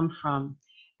medicines come from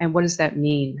and what does that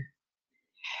mean.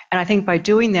 And I think by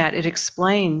doing that,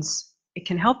 it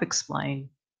can help explain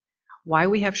why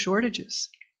we have shortages.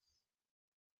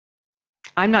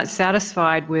 I'm not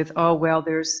satisfied with, oh, well,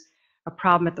 there's a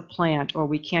problem at the plant or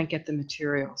we can't get the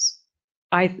materials.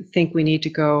 I think we need to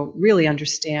go really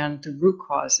understand the root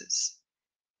causes.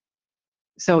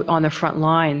 So on the front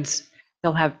lines,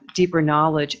 they'll have deeper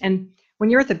knowledge. And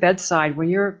when you're at the bedside, when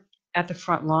you're at the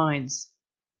front lines,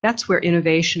 that's where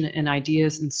innovation and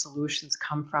ideas and solutions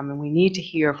come from. And we need to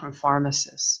hear from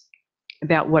pharmacists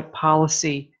about what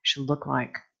policy should look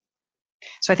like.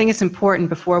 So I think it's important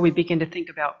before we begin to think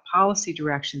about policy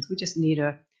directions, we just need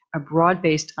a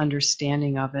broad-based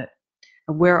understanding of it,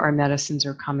 of where our medicines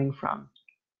are coming from.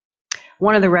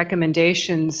 One of the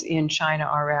recommendations in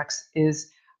China RX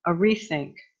is a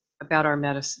rethink about our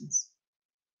medicines.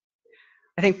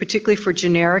 I think particularly for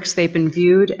generics, they've been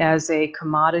viewed as a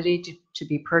commodity to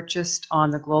be purchased on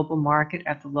the global market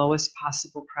at the lowest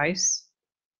possible price.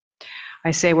 I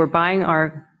say we're buying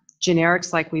our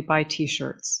generics like we buy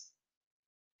t-shirts.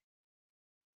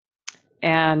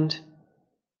 And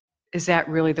is that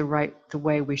really the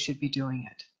way we should be doing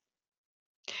it?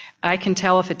 I can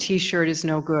tell if a t-shirt is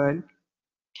no good,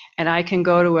 and I can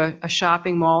go to a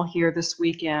shopping mall here this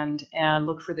weekend and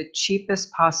look for the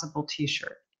cheapest possible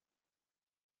t-shirt.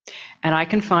 And I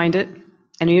can find it,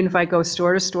 And even if I go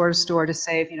store to store to store to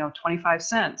save, 25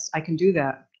 cents, I can do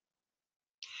that.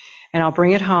 And I'll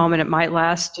bring it home and it might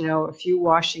last, a few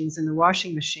washings in the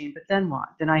washing machine, but then what?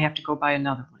 Then I have to go buy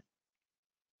another one.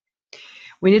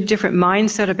 We need a different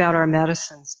mindset about our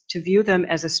medicines to view them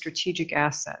as a strategic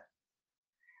asset,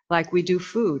 like we do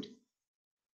food,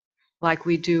 like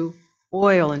we do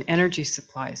oil and energy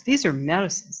supplies. These are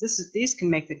medicines. These can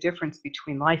make the difference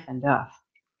between life and death.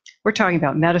 We're talking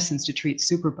about medicines to treat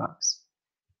superbugs.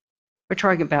 We're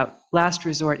talking about last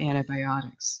resort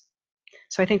antibiotics.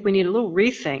 So I think we need a little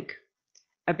rethink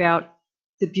about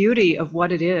the beauty of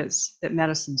what it is that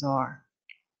medicines are,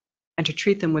 and to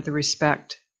treat them with the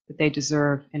respect that they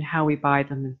deserve in how we buy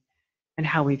them and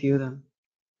how we view them.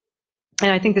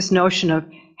 And I think this notion of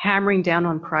hammering down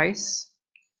on price,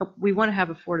 we want to have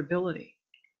affordability.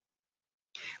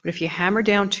 But if you hammer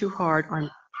down too hard on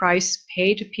price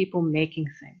paid to people making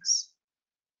things,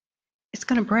 it's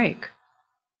going to break.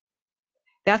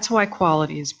 That's why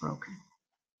quality is broken.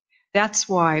 That's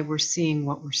why we're seeing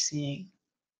what we're seeing.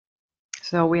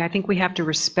 So I think we have to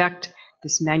respect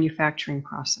this manufacturing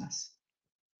process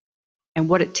and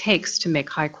what it takes to make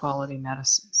high quality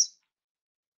medicines.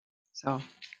 So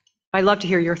I'd love to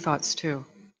hear your thoughts too.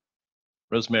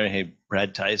 Rosemary, hey,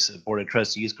 Brad Tice, Board of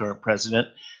Trustees, current president.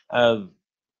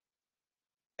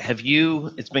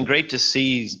 It's been great to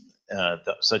see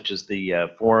such as the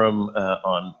forum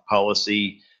on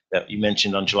policy that you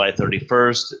mentioned on July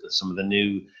 31st, some of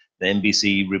the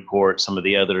NBC report, some of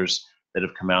the others that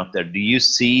have come out there. Do you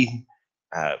see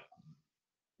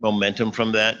momentum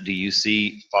from that? Do you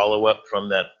see follow-up from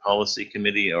that policy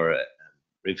committee or a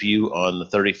review on the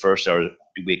 31st, or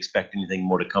do we expect anything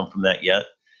more to come from that yet?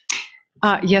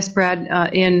 Yes, Brad.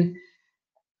 In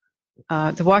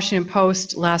the Washington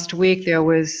Post last week, there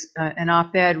was an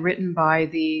op-ed written by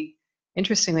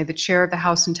interestingly, the chair of the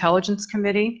House Intelligence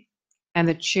Committee and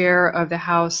the chair of the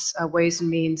House Ways and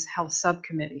Means Health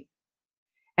Subcommittee.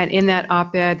 And in that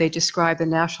op-ed, they described the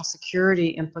national security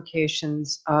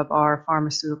implications of our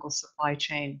pharmaceutical supply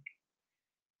chain.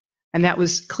 And that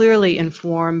was clearly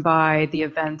informed by the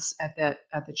events at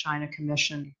the China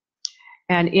Commission.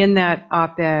 And in that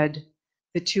op-ed,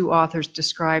 the two authors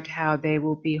described how they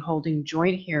will be holding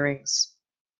joint hearings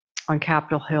on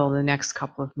Capitol Hill in the next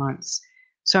couple of months.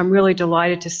 So I'm really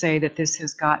delighted to say that this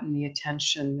has gotten the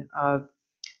attention of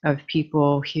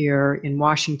people here in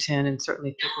Washington and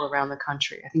certainly people around the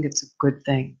country. I think it's a good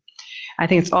thing. I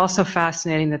think it's also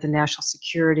fascinating that the national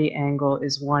security angle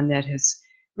is one that has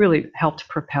really helped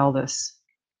propel this.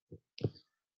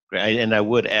 Great. And I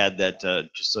would add that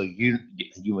just so you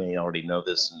may already know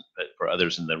this, but for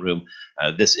others in the room,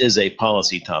 this is a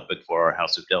policy topic for our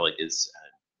House of Delegates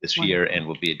this year and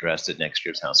will be addressed at next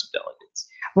year's House of Delegates.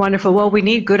 Wonderful. Well, we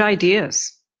need good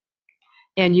ideas.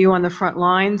 And you on the front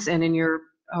lines and in your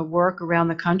work around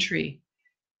the country,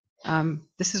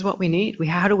 this is what we need.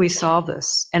 How do we solve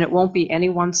this? And it won't be any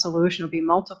one solution. It'll be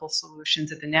multiple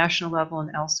solutions at the national level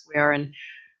and elsewhere. And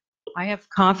I have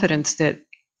confidence that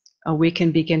we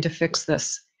can begin to fix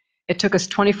this. It took us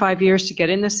 25 years to get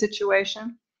in this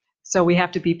situation, so we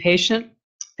have to be patient.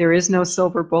 There is no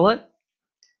silver bullet.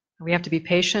 We have to be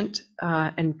patient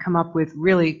and come up with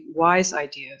really wise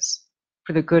ideas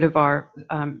for the good of our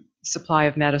supply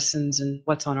of medicines and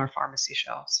what's on our pharmacy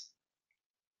shelves.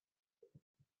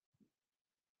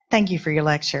 Thank you for your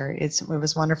lecture. It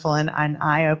was wonderful and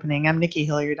eye-opening. I'm Nikki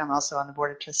Hilliard. I'm also on the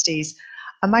Board of Trustees.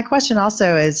 My question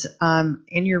also is,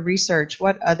 in your research,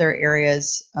 what other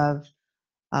areas of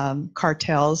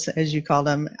cartels, as you call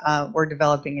them, were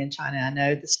developing in China? I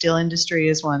know the steel industry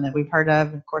is one that we've heard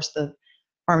of course, the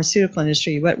pharmaceutical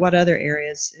industry. What other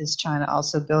areas is China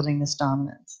also building this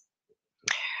dominance?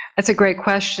 That's a great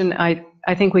question. I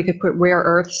think we could put rare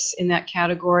earths in that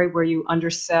category where you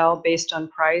undersell based on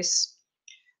price.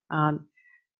 I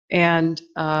think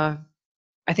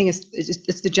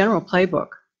it's the general playbook.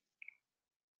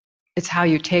 It's how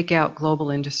you take out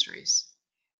global industries.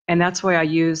 And that's why I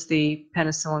use the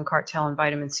penicillin cartel and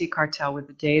vitamin C cartel with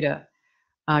the data,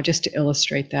 just to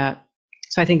illustrate that.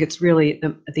 So I think it's really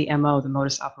the MO, the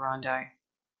modus operandi,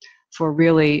 for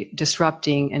really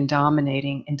disrupting and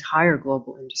dominating entire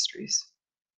global industries.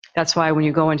 That's why when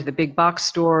you go into the big box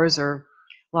stores or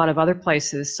a lot of other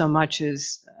places, so much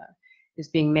is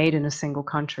being made in a single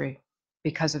country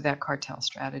because of that cartel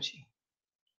strategy.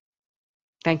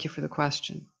 Thank you for the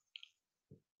question.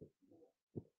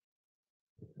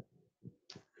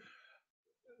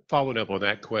 Following up on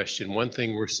that question, one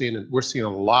thing we're seeing a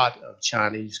lot of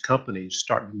Chinese companies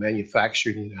starting to manufacture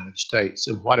in the United States,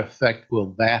 and what effect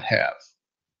will that have?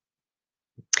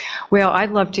 Well,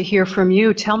 I'd love to hear from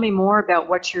you. Tell me more about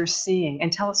what you're seeing,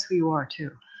 and tell us who you are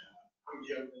too. I'm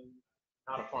Joe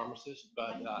Not a pharmacist,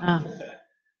 but Ah.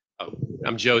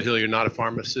 I'm Joe Hilliard, not a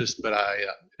pharmacist, but an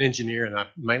engineer, and I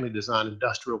mainly design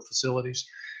industrial facilities.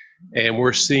 And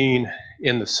we're seeing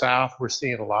in the South, we're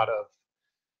seeing a lot of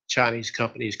Chinese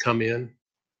companies come in,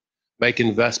 make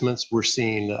investments. We're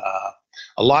seeing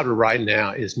a lot of it right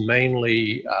now is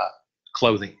mainly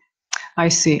clothing. I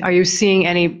see. Are you seeing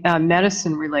any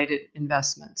medicine-related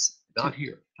investments? Not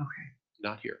here. Okay.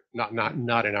 Not here. Not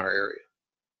in our area.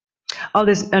 Oh,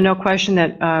 there's no question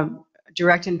that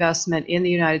direct investment in the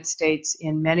United States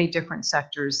in many different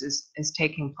sectors is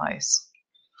taking place.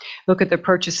 Look at the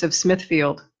purchase of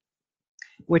Smithfield,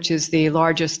 which is the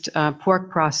largest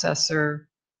pork processor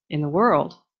in the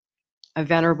world, a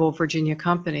venerable Virginia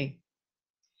company.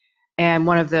 And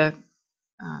one of the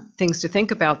things to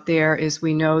think about there is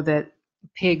we know that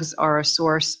pigs are a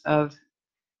source of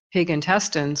pig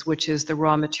intestines, which is the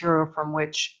raw material from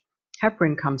which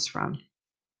heparin comes from.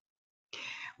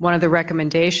 One of the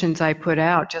recommendations I put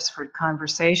out just for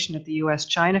conversation at the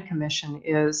U.S.-China Commission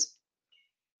is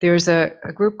there's a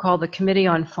group called the Committee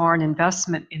on Foreign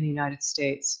Investment in the United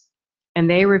States, and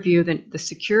they review the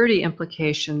security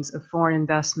implications of foreign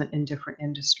investment in different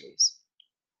industries.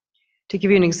 To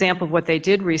give you an example of what they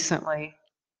did recently,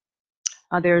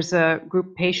 there's a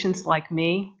group, Patients Like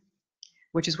Me,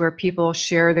 which is where people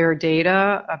share their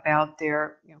data about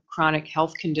their chronic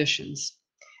health conditions.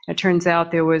 It turns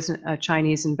out there was a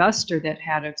Chinese investor that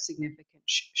had a significant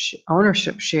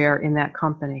ownership share in that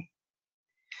company.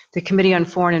 The Committee on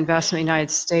Foreign Investment in the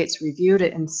United States reviewed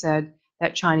it and said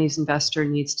that Chinese investor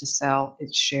needs to sell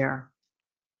its share.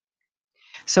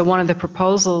 So one of the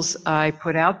proposals I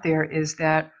put out there is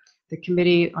that the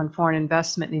Committee on Foreign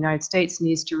Investment in the United States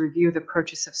needs to review the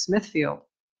purchase of Smithfield,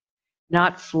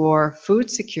 not for food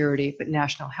security, but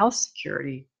national health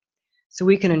security. So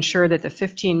we can ensure that the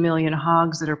 15 million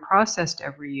hogs that are processed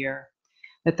every year,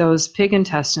 that those pig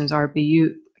intestines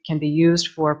can be used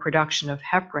for production of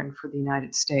heparin for the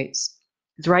United States.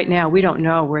 Because right now we don't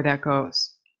know where that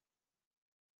goes.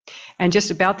 And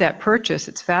just about that purchase,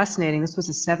 it's fascinating. This was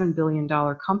a $7 billion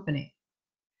company.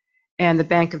 And the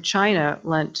Bank of China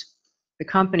lent the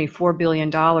company $4 billion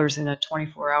in a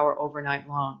 24-hour overnight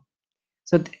loan.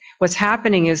 So what's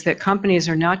happening is that companies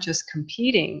are not just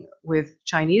competing with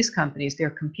Chinese companies, they're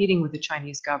competing with the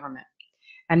Chinese government.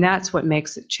 And that's what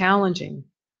makes it challenging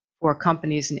for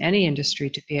companies in any industry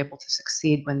to be able to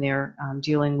succeed when they're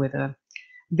dealing with a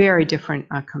very different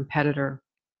competitor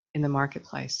in the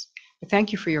marketplace. But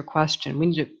thank you for your question.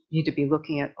 We need to be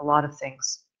looking at a lot of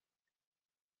things.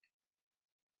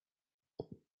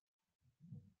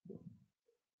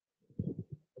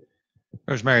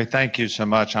 Rosemary, thank you so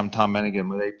much. I'm Tom Menigan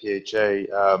with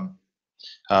APHA.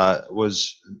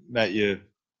 Met you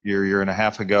a year and a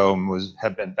half ago and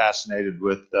have been fascinated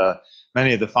with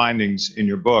many of the findings in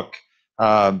your book.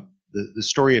 The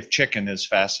story of chicken is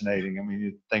fascinating. I mean,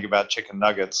 you think about chicken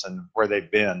nuggets and where they've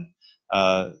been.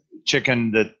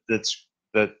 Chicken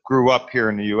that grew up here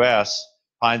in the U.S.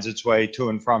 finds its way to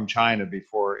and from China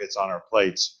before it's on our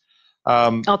plates.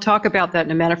 I'll talk about that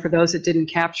in a minute for those that didn't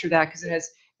capture that, because it has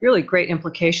really great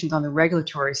implications on the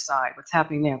regulatory side, what's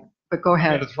happening there. But go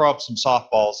ahead. I'm going to throw up some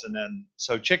softballs, and then,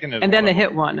 so chicken is. And then the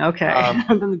hit one, okay.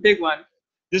 And then the big one.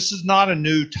 This is not a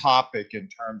new topic in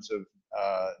terms of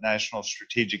national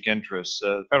strategic interests.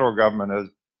 The federal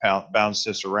government has bounced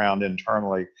this around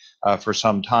internally for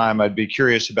some time. I'd be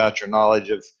curious about your knowledge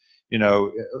of,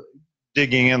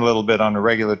 digging in a little bit on the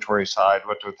regulatory side,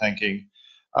 what they're thinking.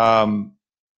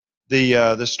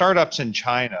 The startups in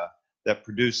China that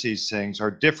produce these things are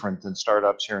different than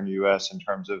startups here in the U.S. in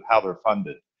terms of how they're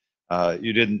funded.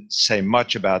 You didn't say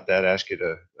much about that. Ask you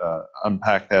to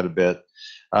unpack that a bit.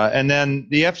 And then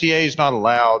the FDA is not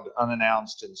allowed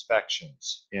unannounced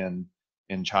inspections in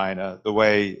China the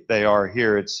way they are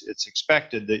here. It's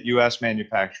expected that U.S.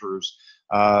 manufacturers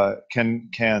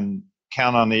can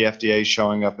count on the FDA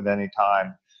showing up at any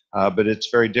time. But it's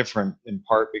very different in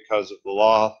part because of the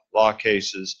law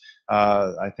cases.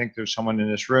 I think there's someone in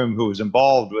this room who was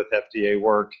involved with FDA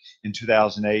work in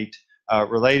 2008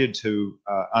 related to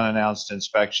unannounced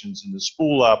inspections and the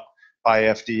spool up by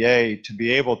FDA to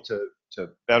be able to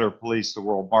better police the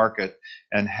world market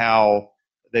and how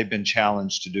they've been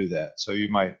challenged to do that. So you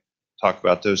might talk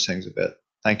about those things a bit.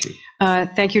 Thank you.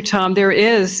 Thank you, Tom. There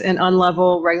is an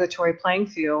unlevel regulatory playing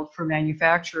field for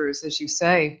manufacturers, as you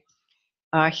say.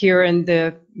 Here in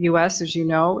the U.S., as you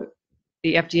know,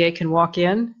 the FDA can walk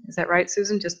in, is that right,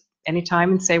 Susan? Just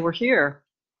anytime and say we're here.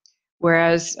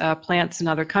 Whereas plants in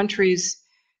other countries,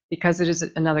 because it is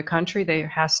another country, there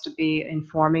has to be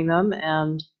informing them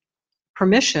and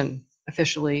permission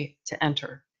officially to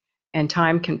enter. and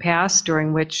time can pass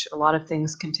during which a lot of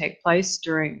things can take place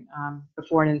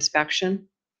before an inspection.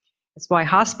 It's why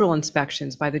hospital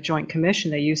inspections by the Joint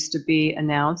Commission, they used to be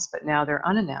announced, but now they're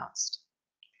unannounced.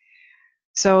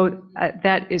 So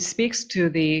speaks to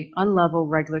the unlevel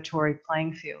regulatory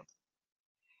playing field.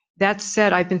 That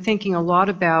said, I've been thinking a lot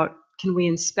about, can we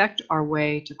inspect our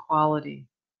way to quality,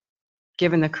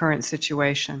 given the current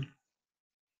situation?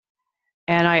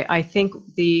 And I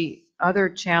think the other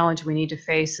challenge we need to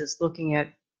face is looking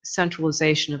at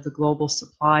centralization of the global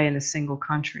supply in a single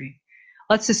country.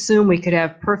 Let's assume we could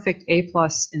have perfect A+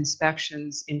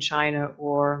 inspections in China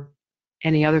or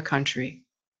any other country.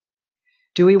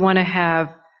 Do we want to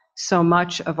have so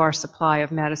much of our supply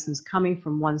of medicines coming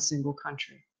from one single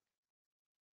country?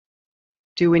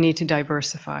 Do we need to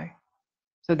diversify?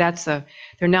 So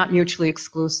they're not mutually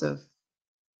exclusive.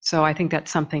 So I think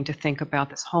that's something to think about,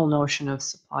 this whole notion of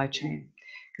supply chain.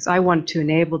 Because I want to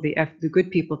enable the good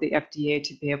people at the FDA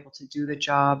to be able to do the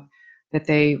job that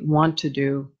they want to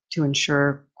do to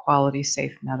ensure quality,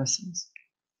 safe medicines.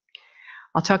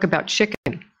 I'll talk about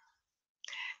chicken.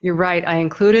 You're right, I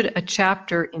included a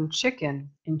chapter in chicken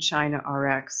in China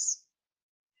RX.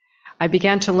 I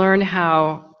began to learn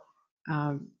how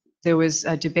there was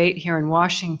a debate here in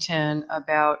Washington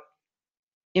about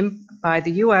by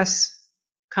the US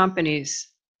companies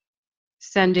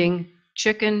sending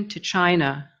chicken to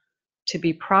China to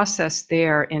be processed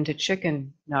there into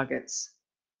chicken nuggets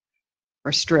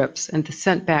or strips and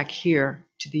sent back here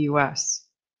to the US.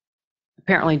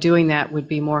 Apparently doing that would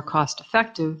be more cost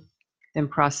effective than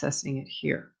processing it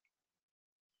here.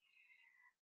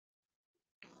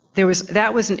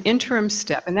 That was an interim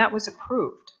step, and that was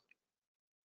approved.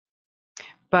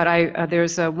 But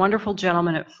there's a wonderful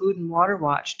gentleman at Food and Water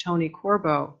Watch, Tony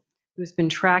Corbo, who's been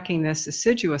tracking this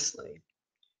assiduously.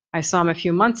 I saw him a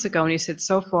few months ago, and he said,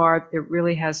 so far, there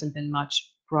really hasn't been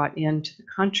much brought into the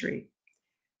country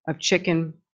of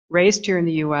chicken raised here in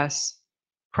the US,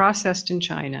 processed in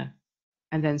China,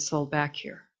 and then sold back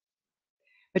here.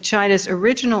 But China's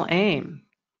original aim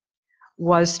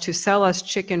was to sell us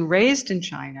chicken raised in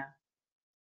China,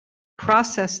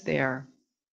 processed there,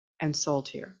 and sold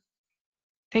here.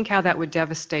 Think how that would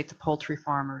devastate the poultry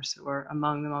farmers who are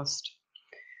among the most,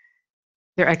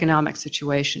 their economic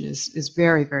situation is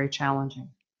very, very challenging.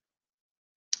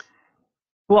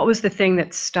 What was the thing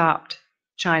that stopped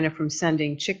China from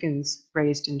sending chickens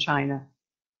raised in China,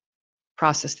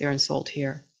 processed there and sold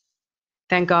here?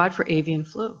 Thank God for avian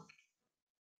flu.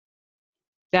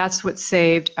 That's what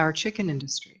saved our chicken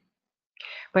industry.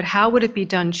 But how would it be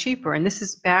done cheaper? And this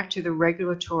is back to the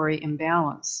regulatory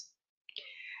imbalance.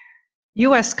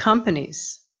 US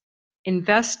companies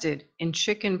invested in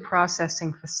chicken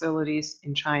processing facilities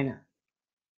in China.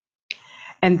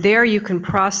 And there you can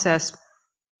process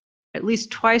at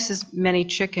least twice as many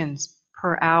chickens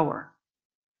per hour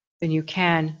than you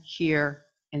can here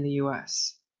in the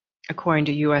US, according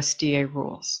to USDA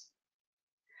rules.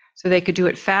 So they could do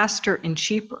it faster and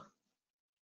cheaper.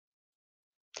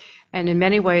 And in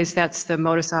many ways, that's the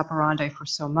modus operandi for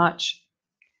so much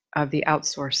of the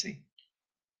outsourcing.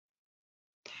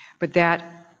 But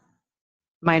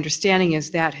my understanding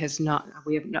is that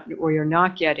we are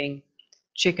not getting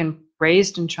chicken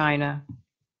raised in China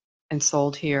and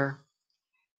sold here,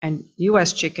 and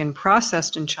US chicken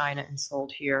processed in China and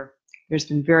sold here. There's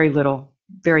been very little,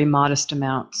 very modest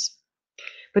amounts.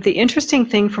 But the interesting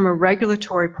thing from a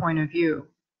regulatory point of view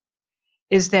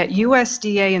is that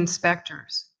USDA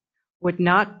inspectors would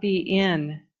not be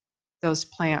in those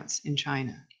plants in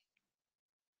China.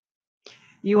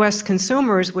 US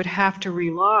consumers would have to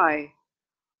rely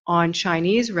on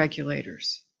Chinese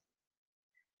regulators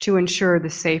to ensure the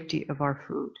safety of our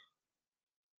food.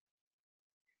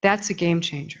 That's a game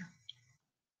changer.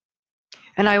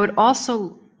 And I would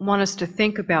also want us to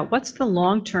think about what's the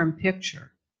long-term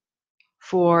picture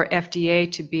for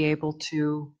FDA to be able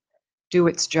to do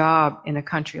its job in a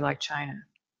country like China.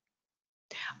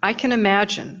 I can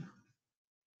imagine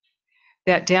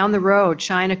that down the road,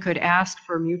 China could ask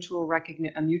for a mutual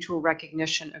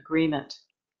recognition agreement,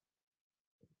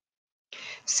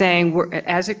 saying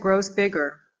as it grows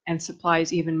bigger and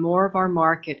supplies even more of our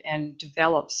market and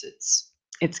develops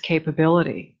its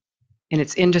capability in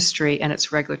its industry and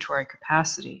its regulatory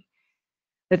capacity,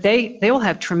 that they will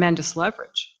have tremendous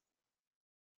leverage.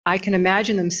 I can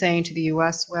imagine them saying to the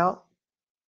US, well,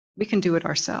 we can do it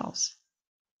ourselves.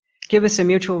 Give us a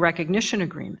mutual recognition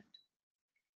agreement.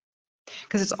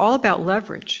 Because it's all about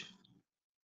leverage.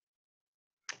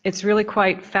 It's really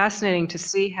quite fascinating to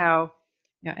see how,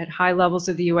 at high levels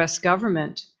of the US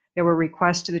government, there were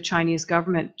requests to the Chinese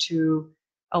government to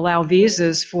allow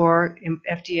visas for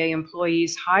FDA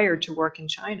employees hired to work in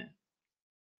China.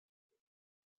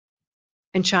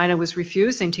 And China was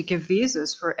refusing to give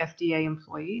visas for FDA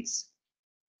employees.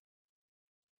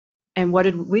 And what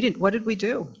did we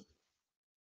do?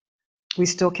 We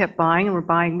still kept buying, and we're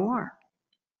buying more.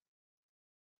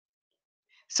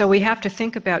 So we have to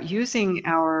think about using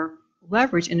our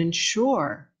leverage and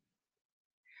ensure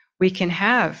we can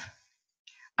have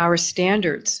our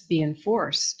standards be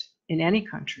enforced in any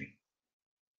country.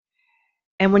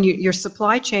 And when your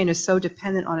supply chain is so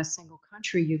dependent on a single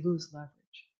country, you lose leverage.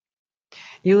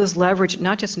 You lose leverage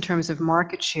not just in terms of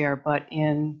market share, but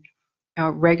in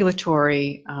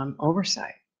regulatory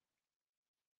oversight.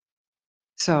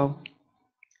 So,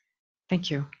 thank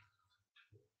you.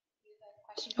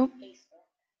 Oh.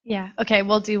 Yeah, okay,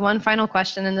 we'll do one final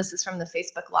question, and this is from the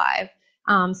Facebook Live.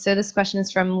 So this question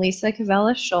is from Lisa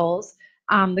Cavella Scholes.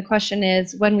 The question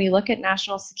is, when we look at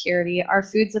national security, our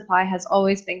food supply has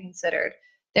always been considered.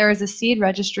 There is a seed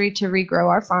registry to regrow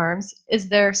our farms. Is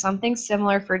there something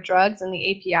similar for drugs and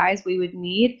the APIs we would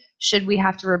need should we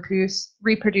have to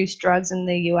reproduce drugs in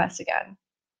the US again?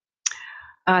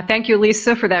 Thank you,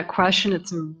 Lisa, for that question.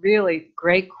 It's a really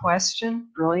great question,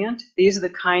 brilliant. These are the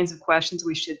kinds of questions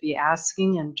we should be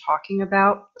asking and talking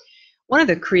about. One of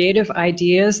the creative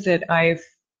ideas that I've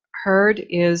heard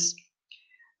is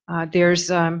there's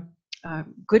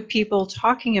good people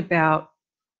talking about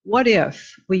what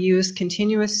if we use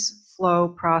continuous flow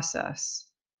process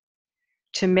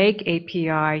to make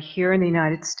API here in the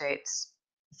United States,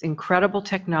 with incredible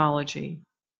technology,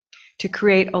 to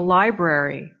create a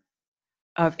library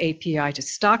of API to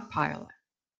stockpile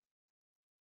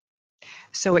it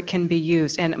so it can be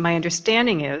used. And my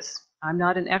understanding is, I'm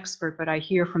not an expert, but I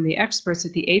hear from the experts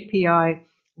that the API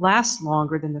lasts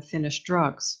longer than the finished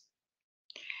drugs.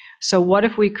 So what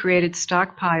if we created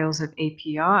stockpiles of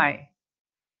API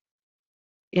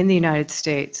in the United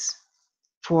States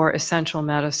for essential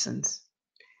medicines?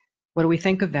 What do we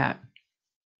think of that?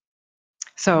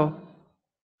 So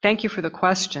thank you for the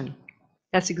question.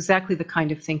 That's exactly the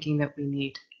kind of thinking that we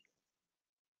need.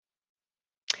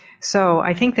 So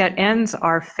I think that ends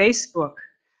our Facebook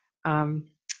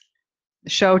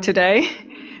show today.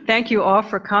 Thank you all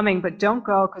for coming, but don't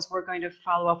go, because we're going to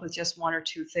follow up with just one or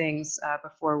two things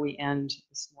before we end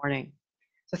this morning.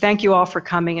 So thank you all for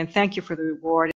coming, and thank you for the reward.